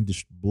the thing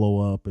just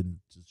blow up and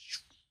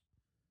just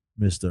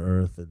miss the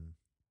Earth, and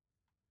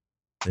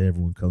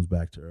everyone comes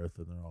back to Earth,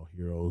 and they're all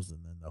heroes.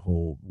 And then the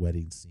whole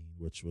wedding scene,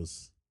 which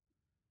was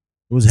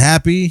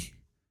happy.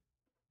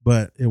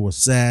 But it was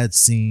sad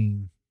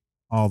seeing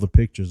all the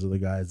pictures of the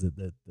guys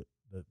that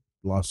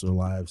lost their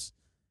lives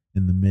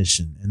in the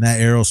mission, and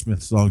that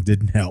Aerosmith song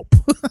didn't help.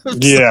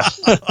 Yeah.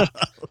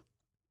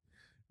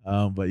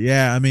 But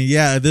yeah, I mean,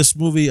 this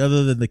movie,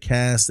 other than the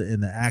cast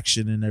and the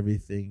action and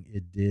everything,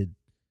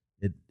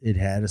 it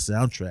had a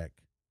soundtrack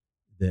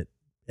that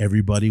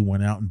everybody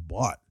went out and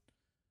bought.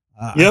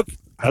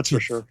 That's for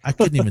sure. I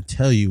couldn't even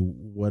tell you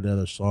what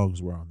other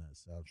songs were on that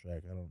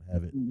soundtrack. I don't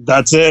have it.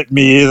 That's it.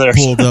 Me either.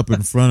 Pulled up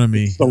in front of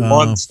me. The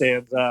one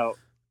stands out.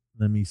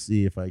 Let me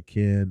see if I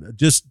can.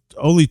 Just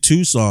only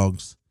two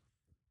songs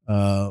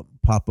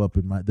pop up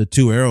in the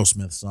two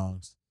Aerosmith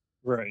songs.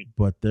 Right.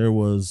 But there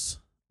was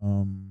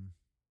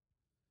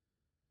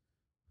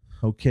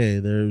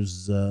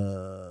there's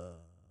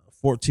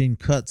 14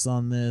 cuts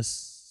on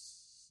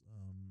this.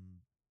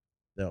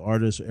 The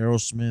artist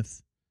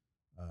Aerosmith,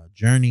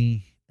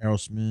 Journey,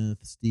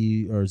 Aerosmith,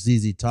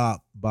 ZZ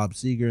Top, Bob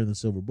Seger and the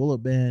Silver Bullet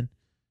Band,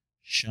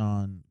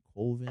 Sean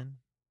Colvin,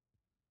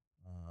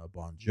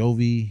 Bon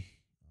Jovi,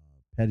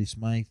 Patti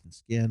Smythe and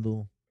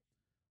Scandal,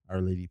 Our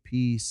Lady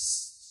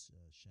Peace,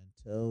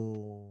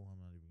 Chantel. I'm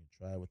not even gonna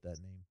try with that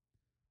name.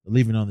 The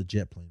Leaving on the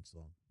Jet Plane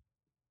song.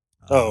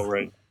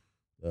 Right.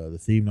 The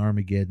theme to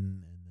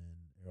Armageddon, and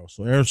then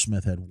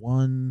Aerosmith had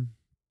 1,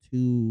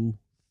 2,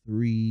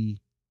 3,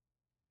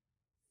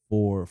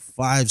 4,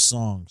 5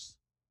 songs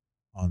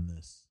on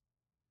this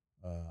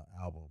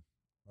album.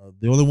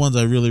 The only ones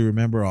I really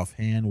remember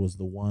offhand was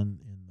the one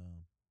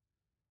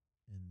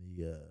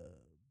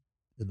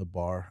in the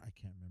bar. I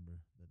can't remember.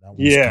 That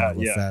was kind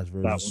of a fast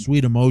version.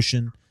 Sweet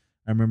Emotion.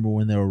 I remember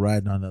when they were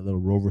riding on that little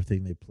rover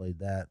thing, they played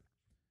that.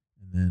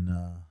 And then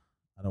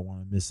I Don't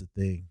Want to Miss a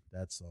Thing,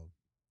 that song.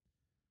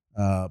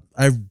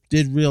 I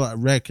did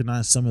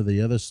recognize some of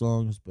the other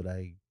songs, but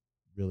I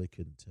really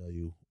couldn't tell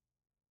you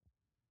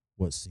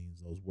what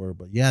scenes those were.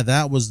 But yeah,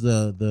 that was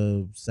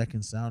the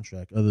second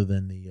soundtrack, other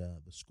than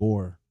the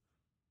score.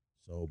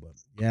 So, but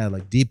yeah,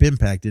 like Deep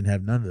Impact didn't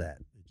have none of that.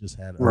 It just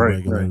had a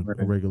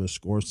regular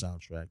score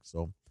soundtrack.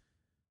 So,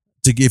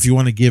 if you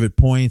want to give it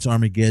points,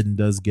 Armageddon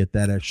does get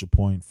that extra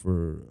point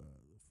for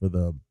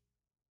the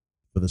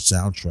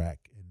soundtrack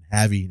and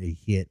having a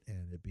hit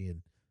and it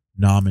being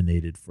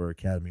nominated for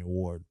Academy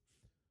Award.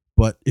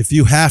 But if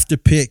you have to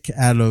pick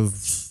out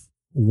of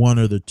one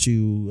or the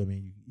two, I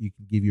mean, you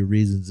can give your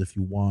reasons if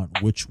you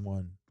want. Which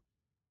one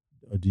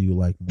do you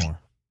like more?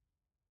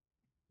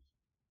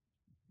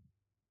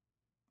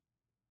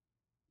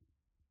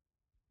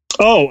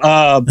 Oh,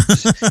 I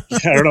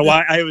don't know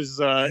why I was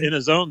in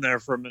a zone there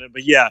for a minute,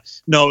 but yeah,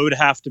 no, it would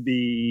have to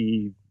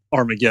be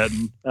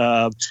Armageddon.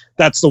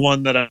 That's the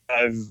one that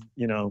I've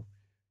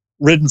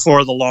ridden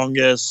for the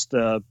longest.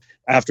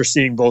 After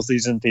seeing both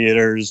these in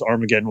theaters,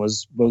 Armageddon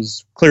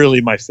was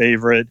clearly my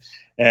favorite,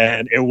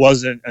 and it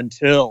wasn't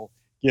until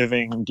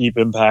giving Deep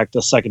Impact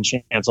a second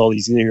chance all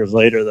these years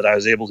later that I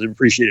was able to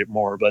appreciate it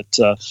more. But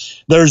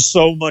there's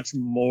so much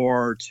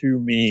more to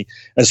me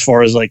as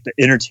far as like the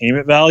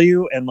entertainment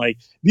value, and like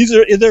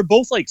they're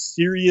both like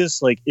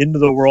serious, like into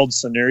the world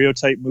scenario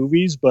type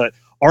movies, but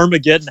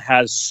Armageddon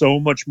has so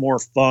much more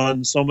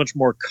fun, so much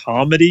more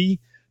comedy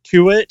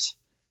to it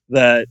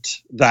that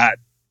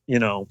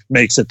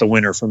makes it the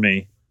winner for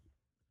me.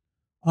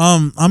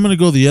 I'm gonna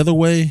go the other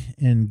way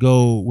and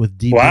go with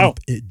Deep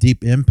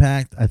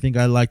Impact. I think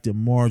I liked it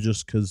more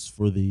just because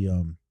for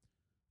the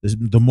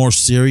more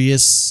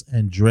serious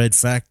and dread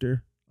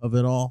factor of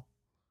it all.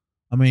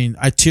 I mean,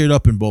 I teared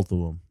up in both of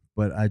them,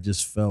 but I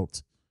just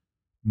felt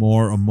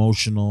more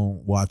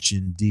emotional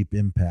watching Deep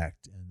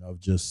Impact, and of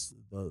just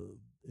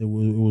it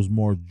was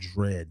more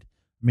dread.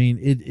 I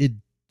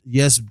mean,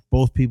 yes,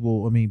 both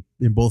people. I mean,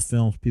 in both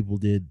films, people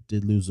did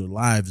lose their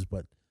lives,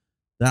 but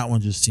that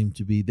one just seemed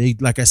to be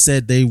like I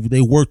said,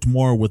 they worked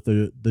more with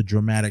the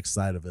dramatic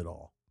side of it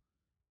all.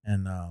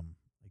 And I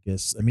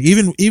guess, I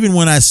mean, even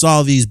when I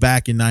saw these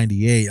back in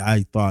 '98,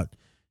 I thought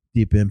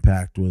Deep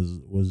Impact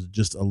was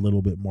just a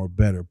little bit more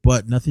better.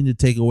 But nothing to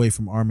take away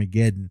from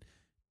Armageddon.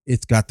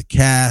 It's got the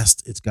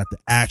cast, it's got the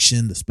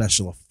action, the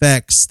special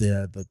effects,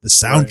 the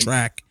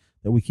soundtrack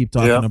that we keep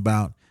talking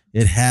about.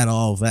 It had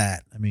all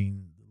that. I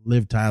mean,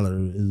 Liv Tyler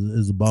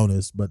is a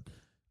bonus, but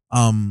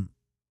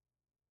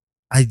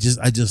I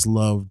just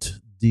loved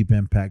Deep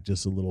Impact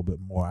just a little bit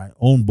more. I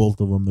own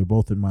both of them. They're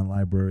both in my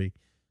library.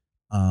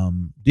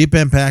 Deep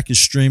Impact is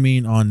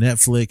streaming on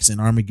Netflix, and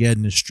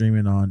Armageddon is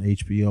streaming on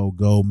HBO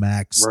Go,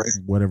 Max,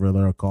 whatever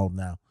they're called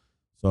now.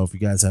 So if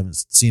you guys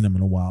haven't seen them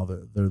in a while,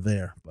 they're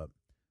there. But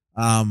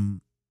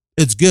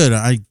it's good.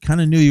 I kind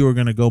of knew you were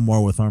going to go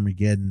more with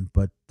Armageddon,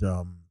 but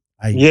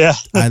I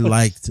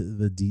liked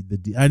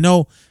the I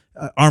know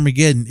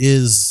Armageddon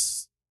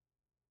is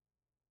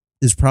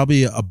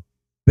probably a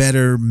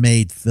better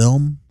made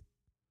film,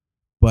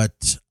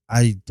 but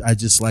I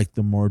just like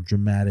the more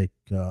dramatic,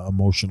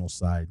 emotional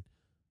side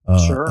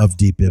of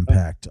Deep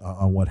Impact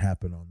on what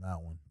happened on that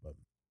one.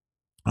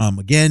 But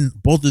again,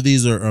 both of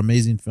these are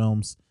amazing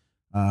films.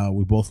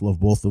 We both love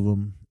both of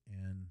them,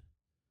 and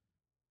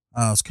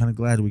I was kind of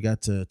glad we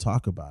got to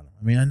talk about them.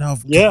 I mean, I know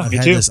I've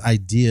had this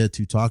idea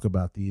to talk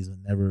about these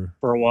and never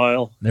for a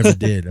while never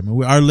did. I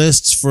mean, our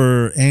lists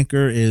for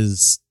Anchor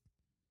is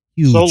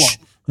huge. So long.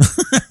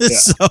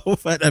 So,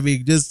 but I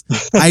mean, just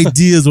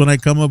ideas when I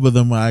come up with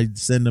them, I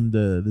send them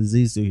to the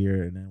Zissou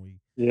here, and then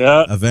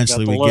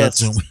eventually we get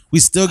to them. We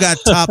still got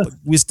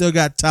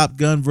Top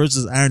Gun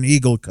versus Iron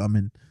Eagle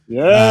coming.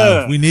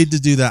 Yeah, we need to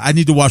do that. I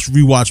need to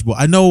rewatch both.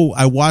 I know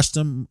I watched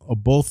them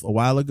both a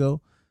while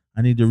ago.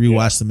 I need to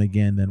rewatch them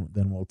again.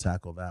 Then we'll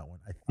tackle that one.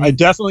 I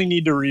definitely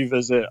need to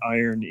revisit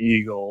Iron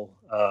Eagle.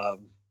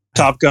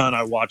 Top Gun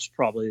I watched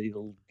probably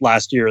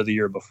last year or the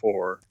year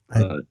before.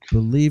 I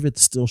believe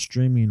it's still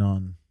streaming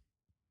on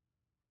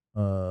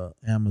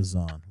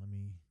Amazon. Let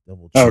me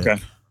double check. Okay.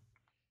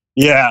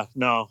 Yeah,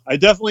 no, I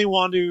definitely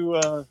want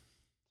to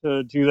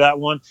do that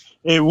one.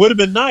 It would have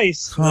been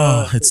nice.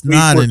 It's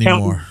not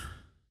anymore.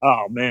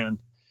 Oh man,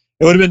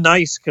 it would have been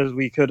nice because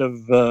we could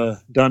have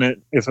done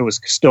it if it was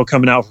still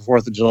coming out for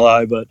 4th of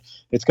July, but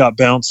it's got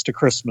bounced to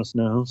Christmas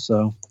now,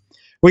 so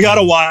we got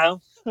a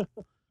while.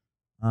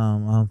 I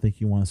don't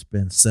think you want to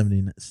spend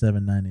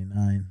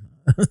 $77.99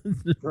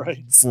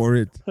 right for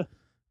it.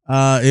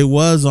 It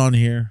was on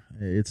here.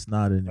 It's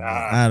not anymore.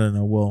 I don't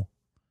know. We'll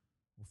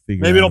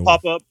figure. Maybe it'll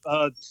pop up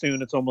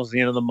soon. It's almost the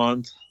end of the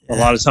month. Yeah. A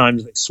lot of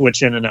times they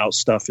switch in and out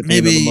stuff at the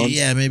end of the month.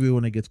 Yeah, maybe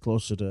when it gets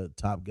closer to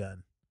Top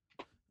Gun.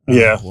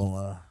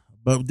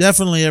 But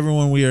definitely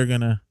everyone, we are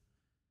gonna.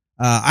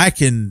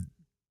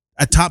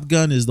 Top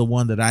Gun is the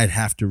one that I'd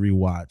have to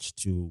rewatch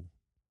to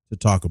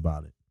talk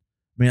about it.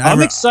 I mean,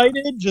 I'm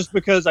excited just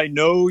because I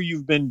know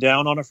you've been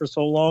down on it for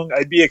so long.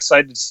 I'd be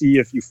excited to see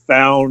if you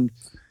found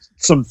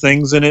some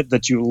things in it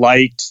that you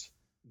liked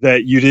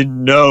that you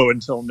didn't know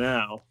until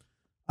now.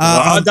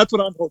 That's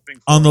what I'm hoping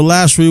for. On the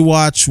last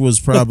rewatch was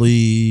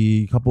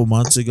probably a couple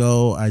months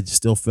ago. I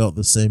still felt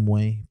the same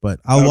way, but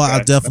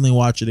I'll definitely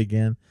watch it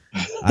again.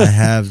 I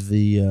have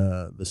the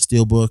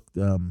Steelbook.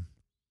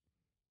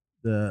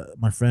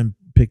 My friend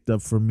picked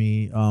up for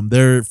me.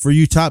 There for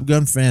you Top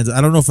Gun fans.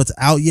 I don't know if it's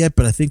out yet,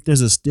 but I think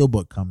there's a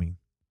Steelbook coming,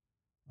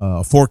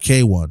 a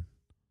 4K one.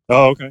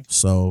 Oh, okay.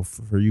 So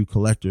for you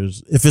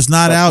collectors, if it's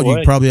not out,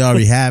 you probably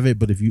already have it.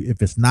 But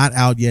if it's not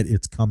out yet,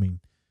 it's coming.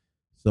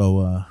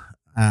 So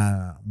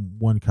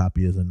one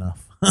copy is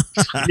enough.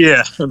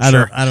 Yeah, I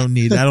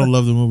don't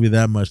love the movie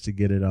that much to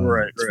get it on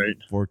right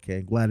 4K.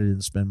 I'm glad I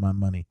didn't spend my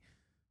money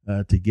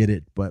to get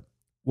it, but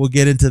we'll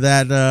get into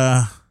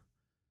that.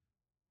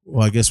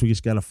 Well, I guess we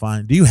just gotta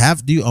find. Do you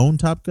own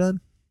Top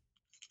Gun?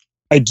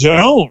 I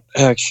don't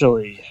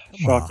actually.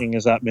 Shocking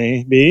as that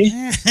may be.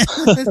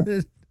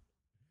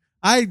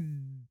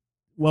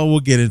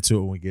 We'll get into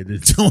it when we get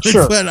into it.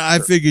 Sure, but I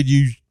figured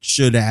you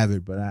should have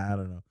it, but I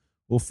don't know.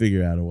 We'll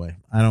figure out a way.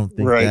 I don't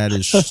think that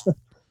is.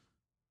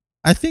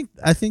 I think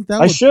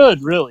that I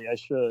should.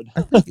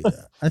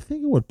 I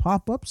think it would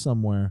pop up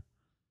somewhere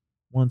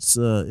once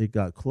it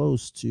got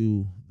close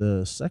to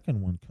the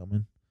second one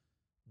coming.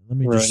 Let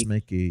me just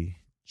make a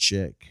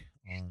check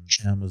on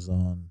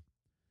Amazon,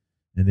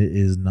 and it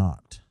is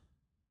not.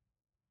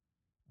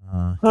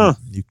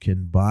 You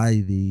can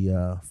buy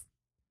the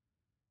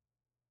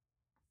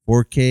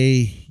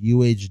 4K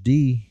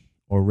UHD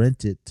or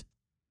rent it.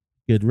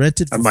 You could rent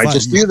it. For I might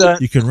just do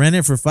that. You can rent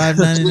it for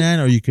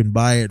 $5.99, or you can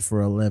buy it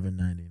for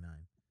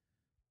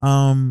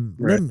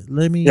 $11.99.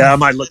 Let me. Yeah, I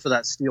might look for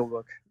that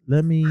Steelbook.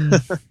 Let me.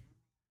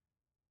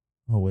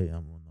 Oh wait, I'm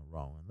on the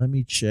wrong one. Let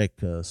me check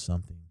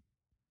something.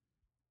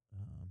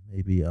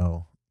 Maybe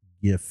I'll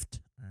gift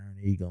Iron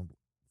Eagle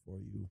for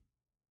you.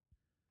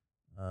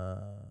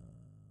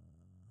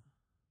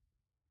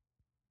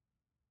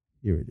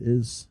 Here it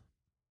is.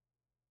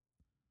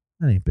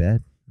 That ain't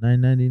bad.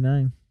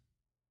 $9.99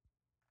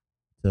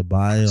 to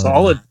buy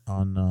solid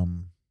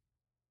on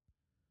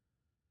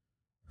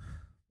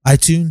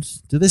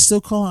iTunes. Do they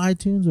still call it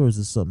iTunes, or is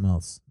it something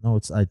else? No,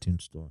 it's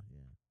iTunes Store.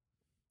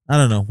 Yeah. I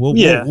don't know.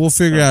 We'll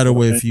figure out a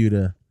way for you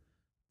to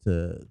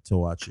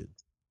watch it.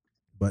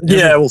 But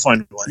we'll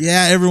find a way.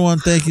 Yeah, everyone,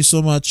 thank you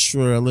so much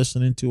for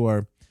listening to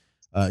our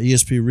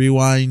ESP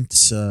Rewind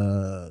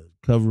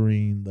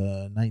covering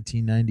the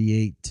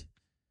 1998.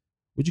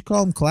 Would you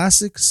call them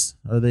classics?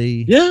 Are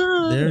they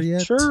there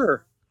yet?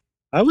 Sure.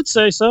 I would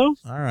say so.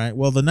 All right.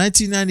 Well, the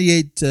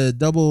 1998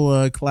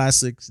 double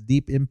classics,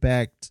 Deep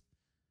Impact,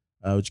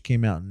 which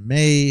came out in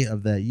May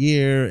of that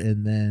year,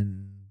 and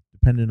then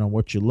depending on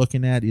what you're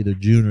looking at, either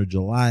June or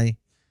July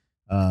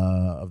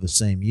of the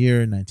same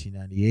year,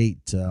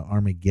 1998,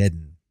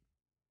 Armageddon.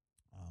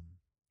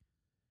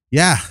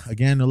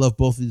 Again, I love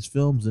both of these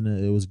films, and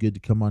it was good to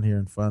come on here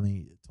and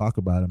finally talk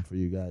about them for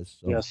you guys.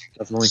 So, yes,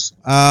 definitely.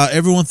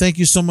 Everyone, thank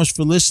you so much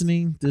for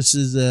listening. This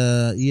is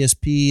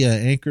ESP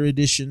Anchor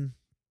Edition.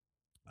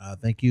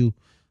 Thank you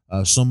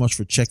so much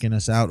for checking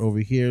us out over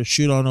here.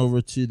 Shoot on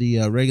over to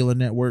the regular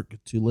network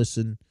to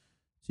listen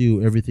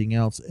to everything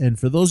else. And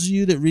for those of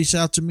you that reached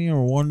out to me or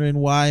were wondering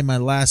why my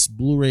last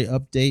Blu-ray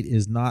update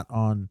is not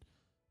on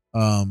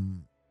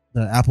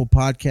the Apple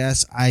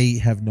Podcast, I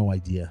have no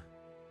idea.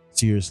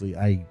 Seriously,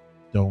 I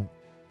don't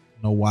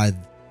know why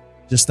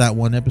just that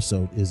one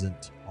episode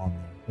isn't on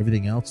there.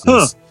 Everything else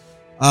is.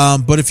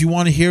 But if you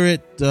want to hear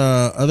it,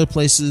 other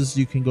places,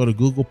 you can go to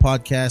Google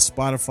Podcasts,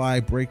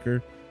 Spotify,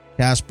 Breaker,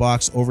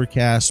 Castbox,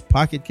 Overcast,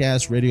 Pocket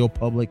Cast, Radio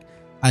Public.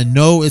 I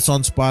know it's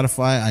on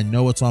Spotify. I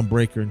know it's on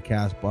Breaker and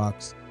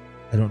Castbox.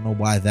 I don't know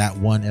why that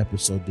one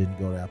episode didn't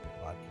go to Apple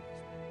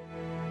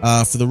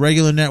Podcasts. For the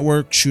regular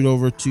network, shoot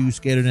over to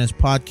Skaternest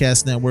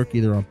Podcast Network,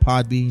 either on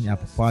Podbean,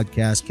 Apple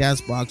Podcasts,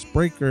 Castbox,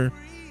 Breaker,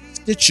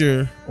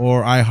 Stitcher,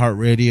 or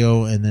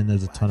iHeartRadio, and then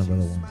there's a ton of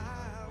other ones. I'm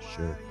not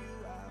sure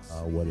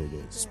what it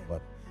is,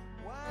 but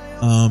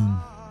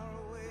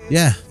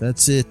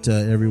that's it,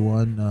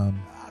 everyone.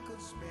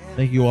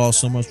 Thank you all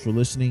so much for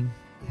listening.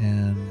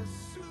 And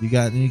you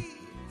got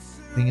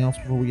anything else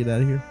before we get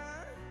out of here?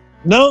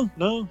 No.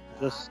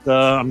 Just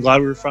I'm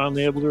glad we were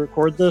finally able to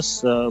record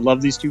this.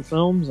 Love these two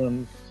films,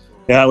 and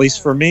at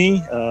least for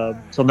me.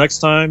 Till next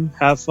time,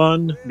 have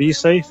fun, be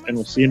safe, and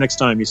we'll see you next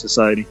time, E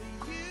Society.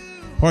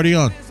 Party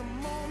on.